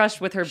are being crushed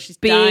with her She's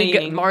big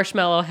dying.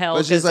 marshmallow hell.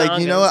 But she's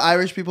like, you know gazongas. what?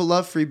 Irish people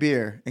love free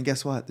beer. And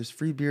guess what? There's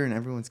free beer in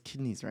everyone's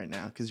kidneys right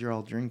now because you're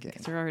all drinking.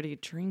 They're already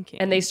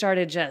drinking. And they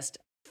started just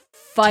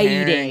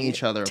fighting, Tearing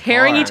each other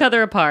tearing apart. each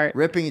other apart.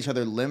 Ripping each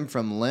other limb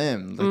from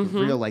limb. Like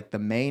Mhm. real, like the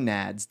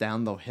Maenads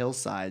down the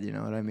hillside. You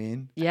know what I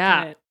mean?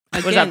 Yeah.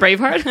 But Was that again-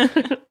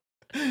 Braveheart?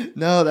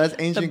 No, that's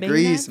ancient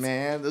Greece, Maenads?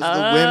 man. Those are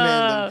the women,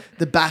 Oh.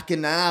 the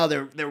bacchanal.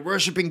 They're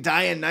worshiping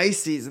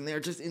Dionysus, and they're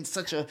just in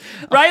such a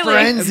Riley,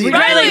 frenzy.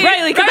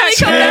 Riley, come back.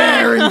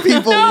 Tearing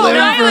people limb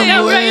Riley,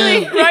 from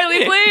limb.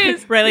 Riley,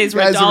 please. Riley's You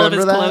guys ripped all of his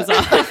remember clothes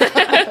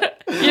that?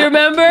 off. You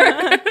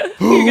remember?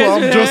 Ooh,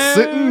 I'm just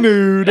sitting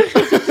nude.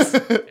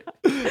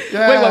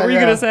 Wait, what were you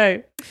gonna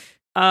say?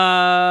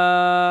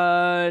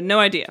 No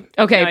idea.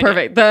 Okay, No idea.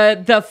 perfect.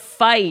 The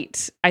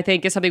fight, I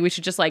think, is something we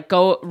should just like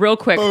go real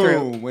quick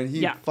through. Boom! When he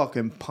Yeah.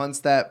 fucking punts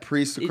that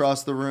priest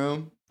across the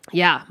room.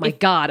 Yeah, my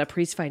God, a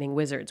priest fighting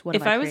wizards. What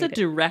If have I was a created?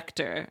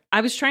 director,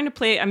 I was trying to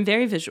play. I'm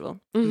very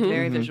visual. Mm-hmm. I'm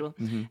very visual.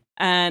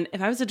 And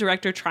if I was a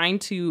director trying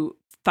to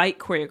fight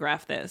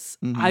choreograph this,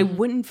 I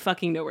wouldn't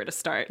fucking know where to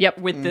start Yep.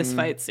 with this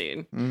fight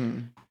scene. Mm-hmm.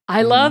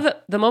 I love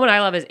the moment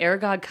I love is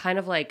Aragog kind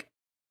of like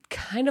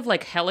kind of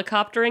like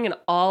helicoptering and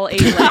all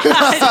 8 legs.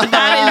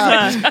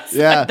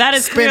 That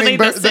is clearly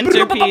the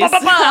centerpiece.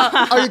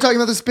 Are you talking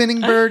about the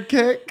spinning bird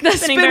kick? The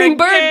spinning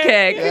bird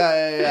kick.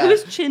 Yeah.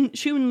 Who's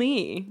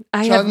Chun-Li?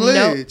 I have Chun-Li.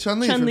 no.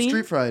 Chun-Li from Chun-Li?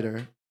 Street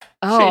Fighter.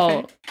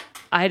 Oh,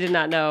 I did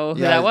not know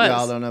who that was.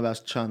 Y'all don't know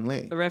about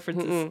Chun-Li. The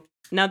references.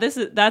 Now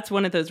that's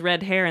one of those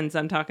red herons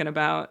I'm talking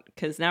about,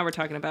 because now we're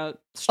talking about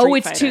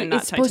Street Fighter, not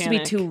it's supposed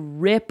Titanic. to be to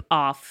rip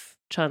off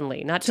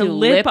Chun-Li, not to to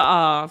lip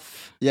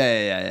off.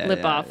 Yeah.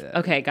 lip off.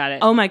 Okay, got it.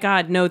 Oh my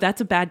god, no,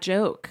 that's a bad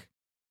joke.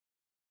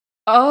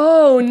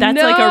 Oh, That's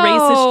no. like a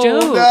racist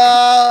joke.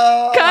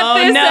 No. Cut Oh,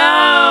 this no.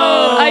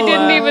 out. I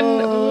didn't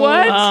even.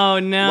 What? Oh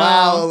no.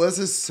 Wow,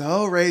 Alyssa's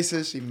so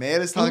racist. She made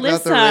us talk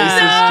about the Alyssa.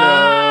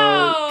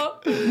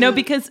 racist joke. No,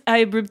 because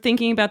I'm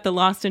thinking about the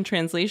Lost in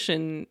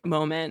Translation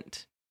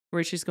moment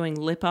where she's going,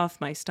 lip off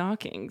my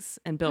stockings.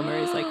 And Bill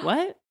Murray's like,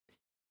 what?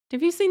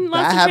 Have you seen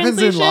Lost That in happens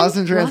in Translation? Lost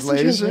in Lost in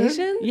Translation?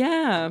 Translation?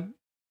 Yeah.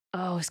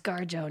 Oh,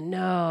 ScarJo,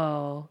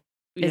 no.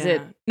 Is Yeah.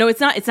 it? No, it's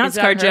not. It's not Is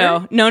that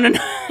ScarJo. her?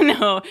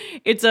 No.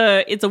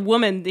 It's a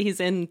woman.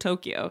 He's in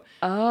Tokyo.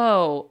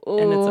 Oh. And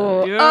it's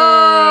Ooh. a,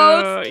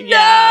 Oh,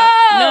 yeah.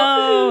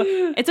 no.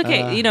 No. It's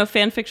okay.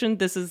 Fan fiction.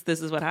 This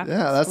is what happens.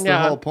 Yeah, that's the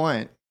Yeah. whole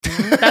point.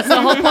 That's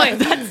the whole point.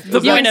 the you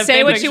point can of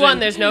say what fanfiction. you want.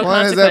 There's no Point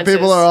is consequences. that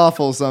people are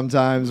awful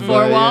sometimes. Four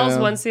but, you walls,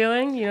 know. one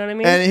ceiling. You know what I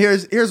mean? And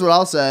here's what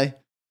I'll say.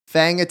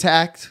 Fang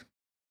attacked.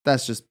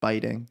 That's just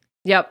biting.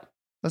 Yep.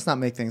 Let's not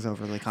make things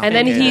overly And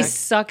complicated. then he attack.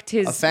 sucked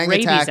his a fang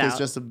rabies attack out. is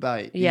just a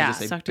bite. Yeah. You just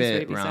say Sucked his bit,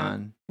 rabies out.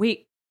 Ron.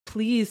 Wait,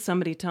 please,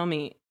 somebody tell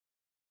me,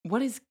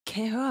 what is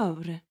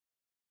kebab?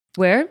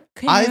 Where?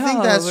 I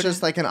think that's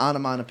just like an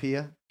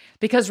onomatopoeia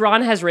Because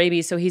Ron has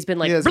rabies, so he's been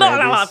like He has blah,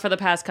 blah, blah rabies. for the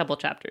past couple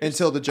chapters.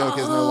 until the joke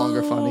is no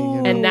longer funny.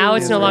 You know? And now He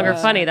it's has no longer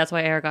rabies. funny. That's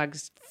why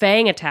Aragog's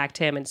fang attacked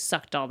him and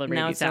sucked all the rabies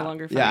Now it's out. no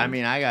longer funny. Yeah, I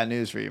mean, I got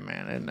news for you,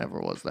 man. It never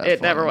was that. It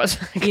funny. never was.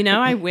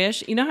 I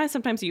wish, how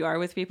sometimes you are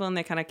with people and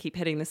they kind of keep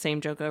hitting the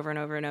same joke over and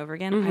over and over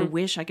again? I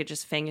wish I could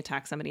just fang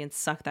attack somebody and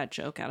suck that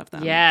joke out of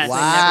them. Yes. So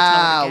they never tell it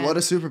Wow, again. what a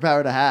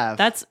superpower to have.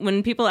 That's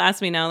when people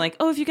ask me now, like,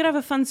 oh, if you could have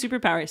a fun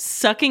superpower,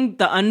 sucking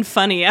the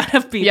unfunny out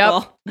of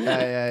people.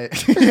 yeah.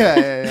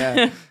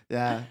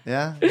 Well,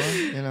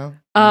 you know.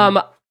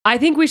 I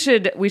think we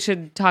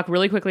should talk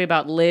really quickly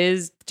about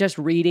Liz, just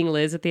reading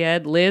Liz at the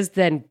end. Liz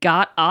then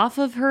got off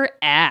of her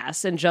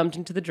ass and jumped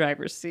into the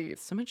driver's seat.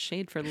 So much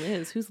shade for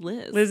Liz. Who's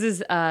Liz? Liz is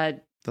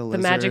The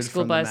Magic lizard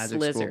School from the Bus Magic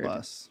lizard. School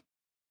Bus.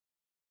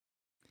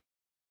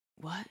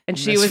 What? and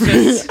she Miss was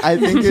just I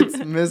think it's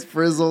Miss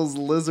Frizzle's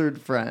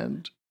lizard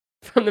friend.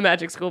 from the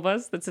Magic School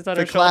Bus that sits on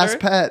The her class shoulder.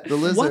 pet, the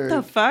lizard. What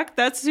the fuck?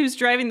 That's who's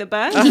driving the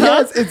bus?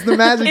 Yes, it's the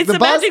magic. It's the the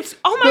bus. magic-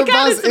 oh my the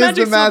God, bus it's the is Magic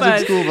the School magic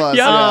Bus. school bus.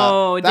 Yeah. Yeah.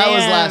 Oh, that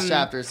was damn. last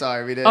chapter.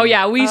 Sorry, we didn't. Oh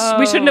yeah, we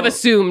shouldn't have Oh.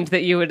 assumed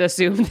that you would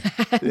assume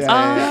that.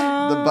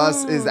 Yeah. The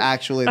bus is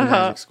actually the Uh-huh.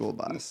 magic school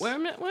bus. Where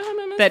am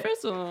I, Miss That-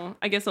 Frizzle?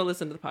 I guess I'll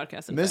listen to the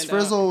podcast and Miss find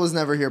out. Frizzle was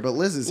never here, but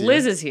Liz is here.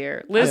 Liz is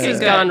here. Liz Okay, has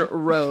good. gone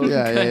rogue.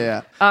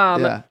 Yeah.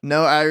 Yeah.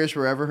 No Irish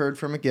were ever heard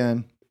from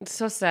again. It's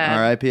so sad.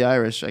 R.I.P.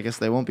 Irish. I guess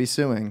they won't be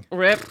suing.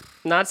 Rip.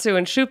 Not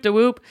suing. Shoop da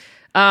whoop.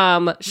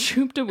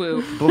 Shoop da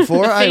whoop.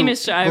 Before The I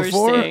famous Irish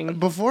saying.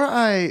 before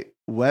I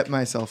wet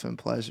myself in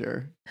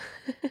pleasure,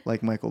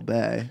 like Michael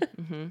Bay.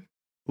 hmm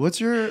What's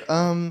your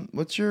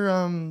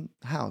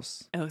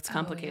house? Oh, it's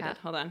complicated. yeah.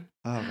 Hold on.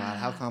 Oh God,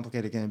 how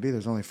complicated can it be?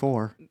 There's only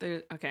 4.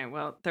 Okay,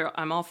 well,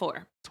 I'm all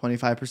for.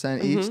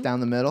 25% each Mhm. down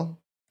the middle.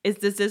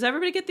 Does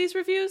everybody get these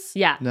reviews?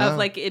 Yeah. No. Of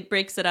like it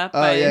breaks it up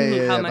Oh, by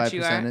yeah, how yeah, much by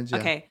you percentage, are.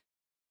 yeah. Okay.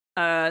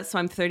 So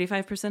I'm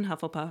 35%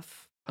 Hufflepuff.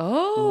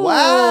 Oh.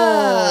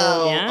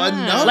 Wow, Yeah.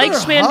 another Like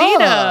Huff.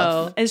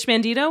 Schmandito. Is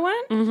Schmandito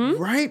one?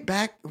 Mm-hmm. Right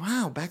back.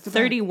 Wow, back to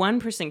back.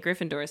 31%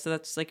 Gryffindor, so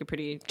that's like a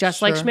pretty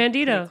Just like Sure.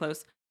 pretty Schmandito.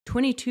 close.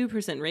 22%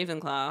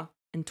 Ravenclaw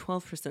and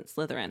 12%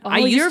 Slytherin. Oh, I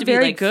used you're to be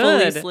very like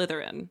good. fully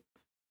Slytherin.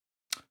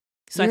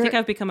 So I think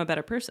I've become a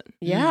better person.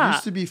 You Yeah.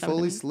 used to be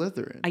fully Something.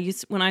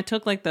 Slytherin. When I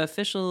took like the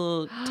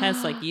official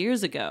test like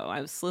years ago,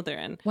 I was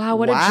Slytherin. Wow,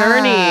 what a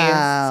journey.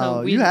 Wow,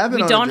 So we, you have been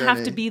we on a don't have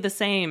journey. to be the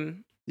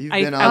same. You've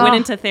I been went on.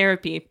 into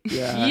therapy.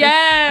 Yeah.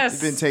 Yes.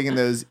 You've been taking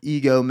those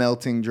ego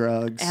melting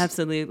drugs.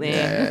 Absolutely.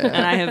 Yeah. And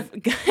I have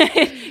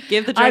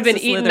give the drugs I've been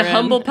to eating Slytherin.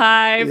 humble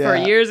pie for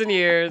Yeah. years and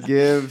years.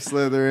 Give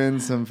Slytherin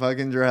some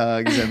fucking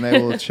drugs, and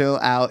they will chill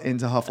out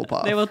into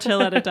Hufflepuff. They will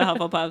chill out into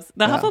Hufflepuffs.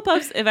 The Yeah.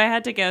 Hufflepuffs, if I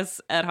had to guess,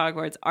 at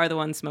Hogwarts are the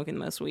ones smoking the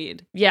most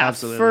weed. Yeah,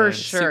 Absolutely. for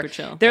sure. Super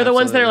chill. They're the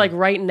ones that are Absolutely. like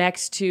right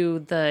next to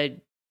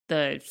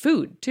the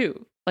food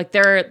too. Like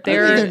they're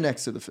They're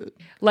next to the food.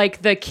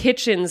 like the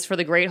kitchens for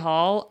the Great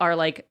Hall are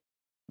like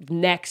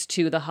next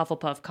to the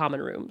Hufflepuff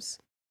common rooms.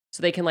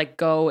 So they can like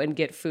go and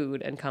get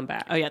food and come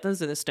back. Oh yeah,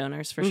 those are the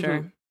stoners for Mhm.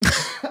 sure.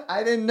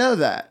 I didn't know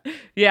that.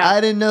 Yeah. I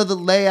didn't know the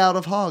layout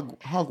of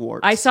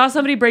Hogwarts. I saw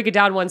somebody break it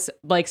down once,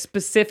 like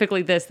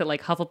specifically this, that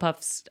like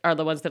Hufflepuffs are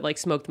the ones that like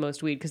smoke the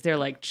most weed because they're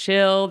like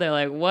chill, they're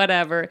like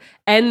whatever,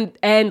 and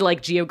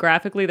like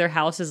geographically their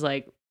house is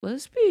like,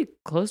 let's be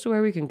close to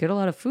where we can get a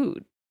lot of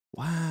food.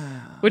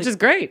 Wow. which is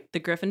great. The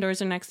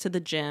Gryffindors are next to the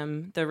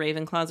gym. The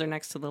Ravenclaws are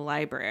next to the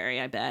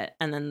library, I bet.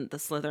 And then the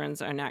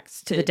Slytherins are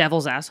next to The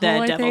devil's asshole.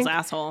 the I devil's think.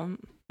 asshole.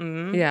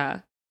 Mhm. Yeah.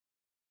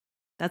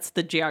 That's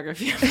the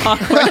geography of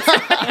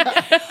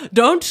Hogwarts.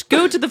 Don't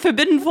go to the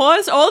Forbidden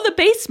Forest or the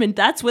basement.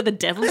 That's where the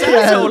devil's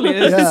asshole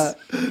is. Yeah.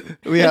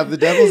 We have the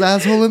devil's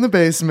asshole in the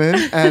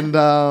basement, and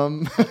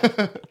Dumbledore's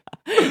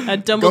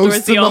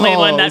ghosts the in the only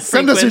one halls. that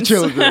Send us your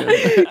frequents.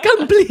 children.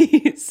 Come,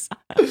 please.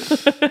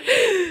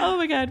 Oh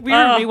my god, we were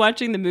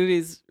rewatching the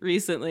movies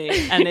recently,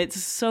 and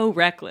it's so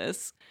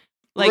reckless.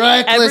 Like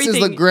Reckless is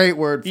everything, the great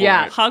word for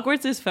Yeah. it.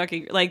 Hogwarts is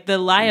fucking like the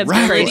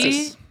liability.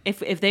 Reckless.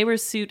 If they were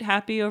suit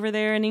happy over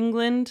there in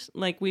England,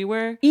 like we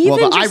were, Even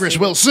Well, the just- Irish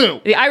will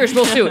sue. The Irish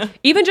will too.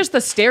 Even just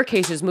the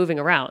staircases moving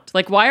around.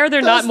 Like, why are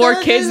there not The more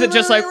kids that staircases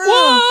just like, moving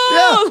around.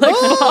 whoa, Yeah. like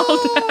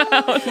Oh.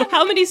 fall down?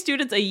 how many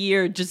students a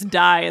year just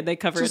die and they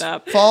cover Just it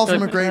up? fall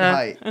from a great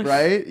height,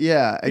 right?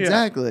 Yeah, Yeah.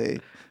 exactly.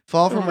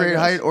 Fall from Oh my great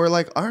gosh. height, or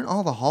like, aren't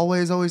all the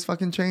hallways always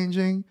fucking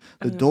changing?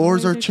 The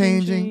doors are hallways are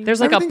changing. changing.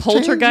 There's like a Everything's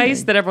poltergeist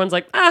changing. that everyone's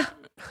like,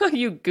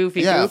 you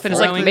goofy Yeah, goof. And it's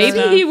like, throwing maybe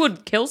stuff. he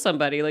would kill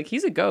somebody. Like,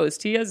 he's a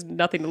ghost. He has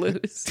nothing to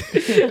lose.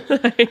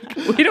 Like,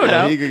 we don't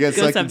know. He could get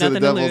Ghosts sucked have into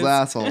the nothing to devil's lose.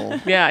 asshole.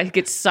 Yeah, he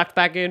gets sucked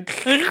back in.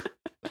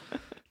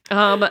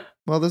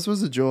 Well, this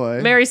was a joy.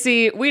 Mary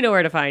C., we know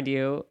where to find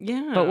you.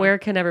 Yeah, But where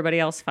can everybody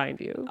else find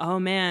you? Oh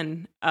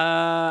man,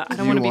 I Do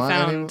don't you want to be want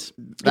found.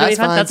 any- be That's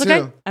found? fine That's too.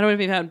 okay. I don't want to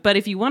be found. But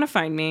if you want to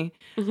find me,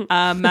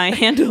 my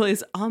handle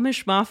is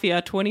Amish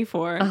Mafia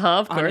 24 Of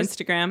on course.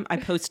 Instagram. I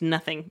post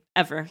nothing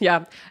ever.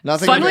 Yeah.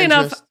 Nothing Funnily of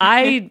enough, interest.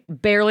 I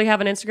barely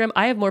have an Instagram.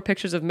 I have more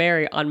pictures of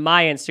Mary on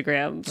my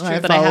Instagram All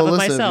right, than I have follow of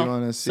Alyssa if you myself.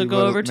 want to see go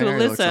what over to Mary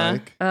looks Alyssa.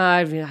 like.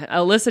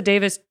 Alyssa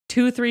Davis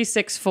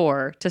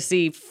 2364 to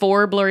see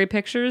 4 blurry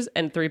pictures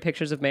and 3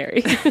 pictures of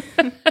Mary.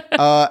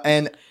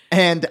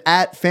 And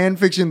at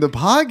Fanfiction the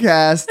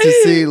podcast to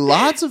see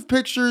lots of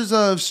pictures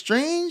of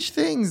strange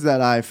things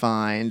that I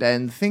find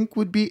and think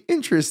would be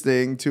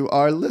interesting to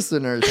our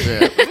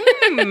listenership.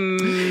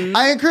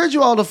 I encourage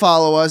you all to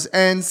follow us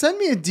and send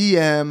me a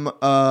DM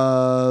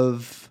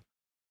of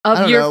I Of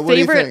don't your know, what do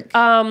you favorite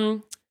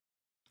think?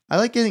 I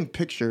like getting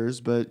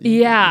pictures, but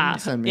Yeah. you can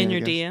send me, In I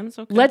your guess. DMs.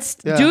 Okay. let's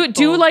Yeah.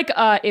 do like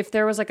if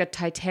there was like a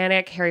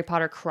Titanic Harry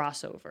Potter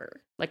crossover.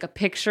 Like a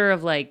picture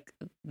of like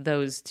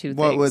those two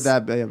What things. would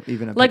that be?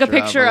 Even a Like a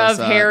picture of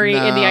Alyssa? Harry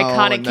in the No,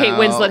 iconic Kate no.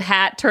 Winslet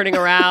hat turning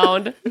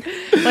around.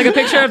 Like a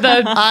picture of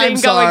the I'm thing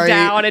sorry. going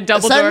down and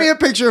Dumbledore. Send me a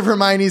picture of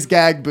Hermione's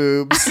gag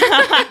boobs.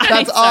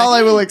 That's all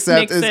I will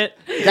accept Mix is it.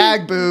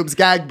 gag boobs,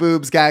 gag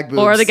boobs, gag boobs.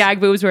 or the gag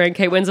boobs wearing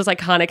Kate Winslet's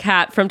iconic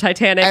hat from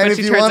Titanic And when if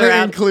she you turns want to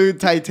around. include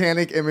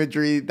Titanic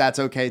imagery, that's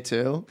okay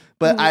too.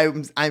 But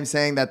I'm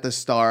saying that the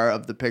star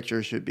of the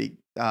picture should be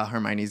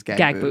Hermione's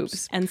gag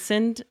boobs. And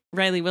send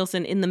Riley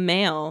Wilson in the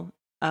mail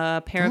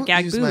a pair Don't of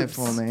gag use boobs. my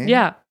full name.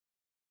 Yeah.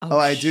 Oh,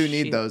 I do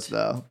need shoot. those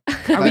though. Are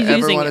If we I ever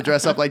using want to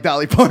dress up like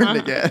Dolly Parton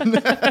again.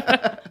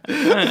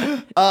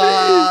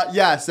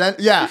 Yes, at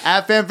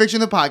Fanfiction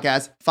the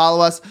podcast.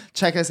 Follow us,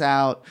 check us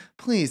out.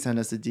 Please send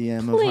us a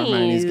DM of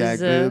Hermione's gag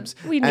Please. boobs.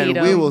 We and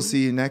need we 'em. will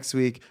see you next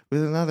week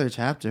with another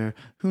chapter.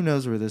 Who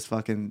knows where this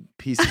fucking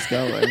piece is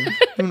going?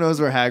 Who knows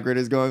where Hagrid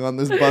is going on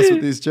this bus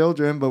with these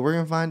children? But we're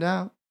gonna find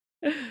out.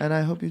 And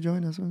I hope you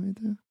join us when we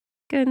do.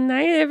 Good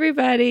night,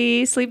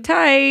 everybody. Sleep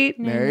tight.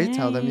 Mary,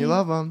 tell them you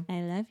love them.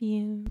 I love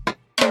you.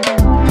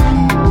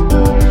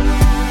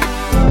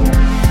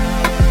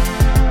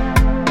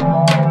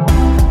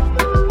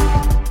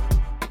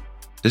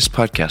 This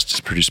podcast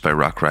is produced by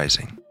Rock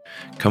Rising.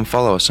 Come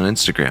follow us on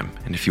Instagram,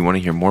 and if you want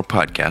to hear more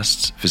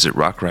podcasts, visit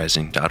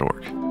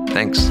rockrising.org.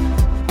 Thanks.